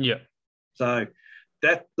 Yeah. So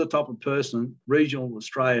that's the type of person regional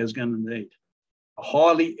Australia is going to need. A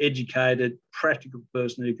highly educated, practical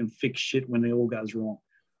person who can fix shit when it all goes wrong.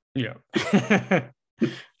 Yeah.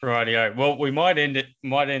 Rightio. Well, we might end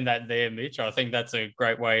that there, Mitch. I think that's a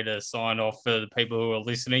great way to sign off for the people who are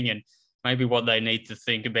listening, and maybe what they need to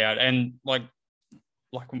think about. And like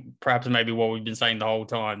perhaps maybe what we've been saying the whole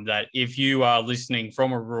time, that if you are listening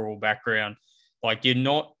from a rural background, like you're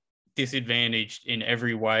not disadvantaged in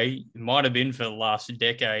every way. It might have been for the last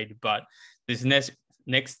decade, but this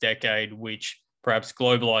next decade, which perhaps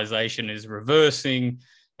globalization is reversing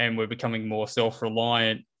and we're becoming more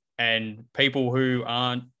self-reliant, and people who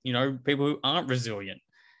aren't resilient,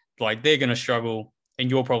 like they're going to struggle,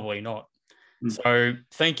 and you're probably not. So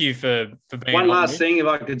thank you for being One last thing, if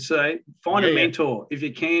I could say, find a mentor. If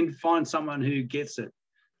you can, find someone who gets it.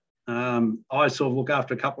 I sort of look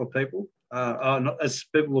after a couple of people, as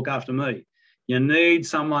people look after me. You need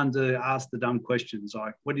someone to ask the dumb questions,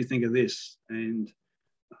 like, what do you think of this? And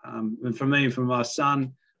for me, for my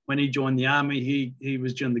son, when he joined the army, he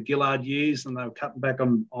was during the Gillard years, and they were cutting back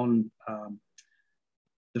on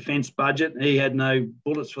defence budget. He had no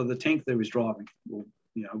bullets for the tank that he was driving, or,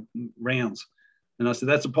 rounds. And I said,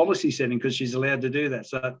 that's a policy setting, because she's allowed to do that.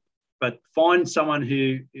 So, but find someone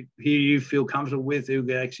who you feel comfortable with, who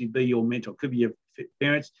can actually be your mentor. Could be your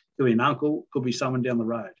parents, could be an uncle, could be someone down the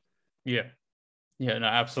road. Yeah. Yeah, no,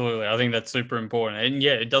 absolutely. I think that's super important. And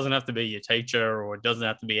yeah, it doesn't have to be your teacher, or it doesn't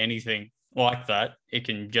have to be anything. like that. It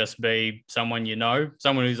can just be someone you know,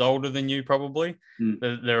 someone who's older than you probably.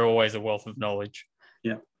 They're always a wealth of knowledge.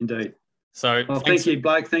 Yeah, indeed. So thank you,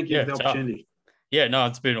 Blake. Thank you Yeah, for the opportunity. Yeah, no,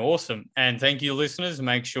 it's been awesome. And thank you, listeners.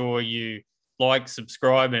 Make sure you like,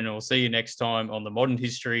 subscribe, and we'll see you next time on the Modern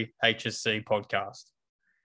History HSC podcast.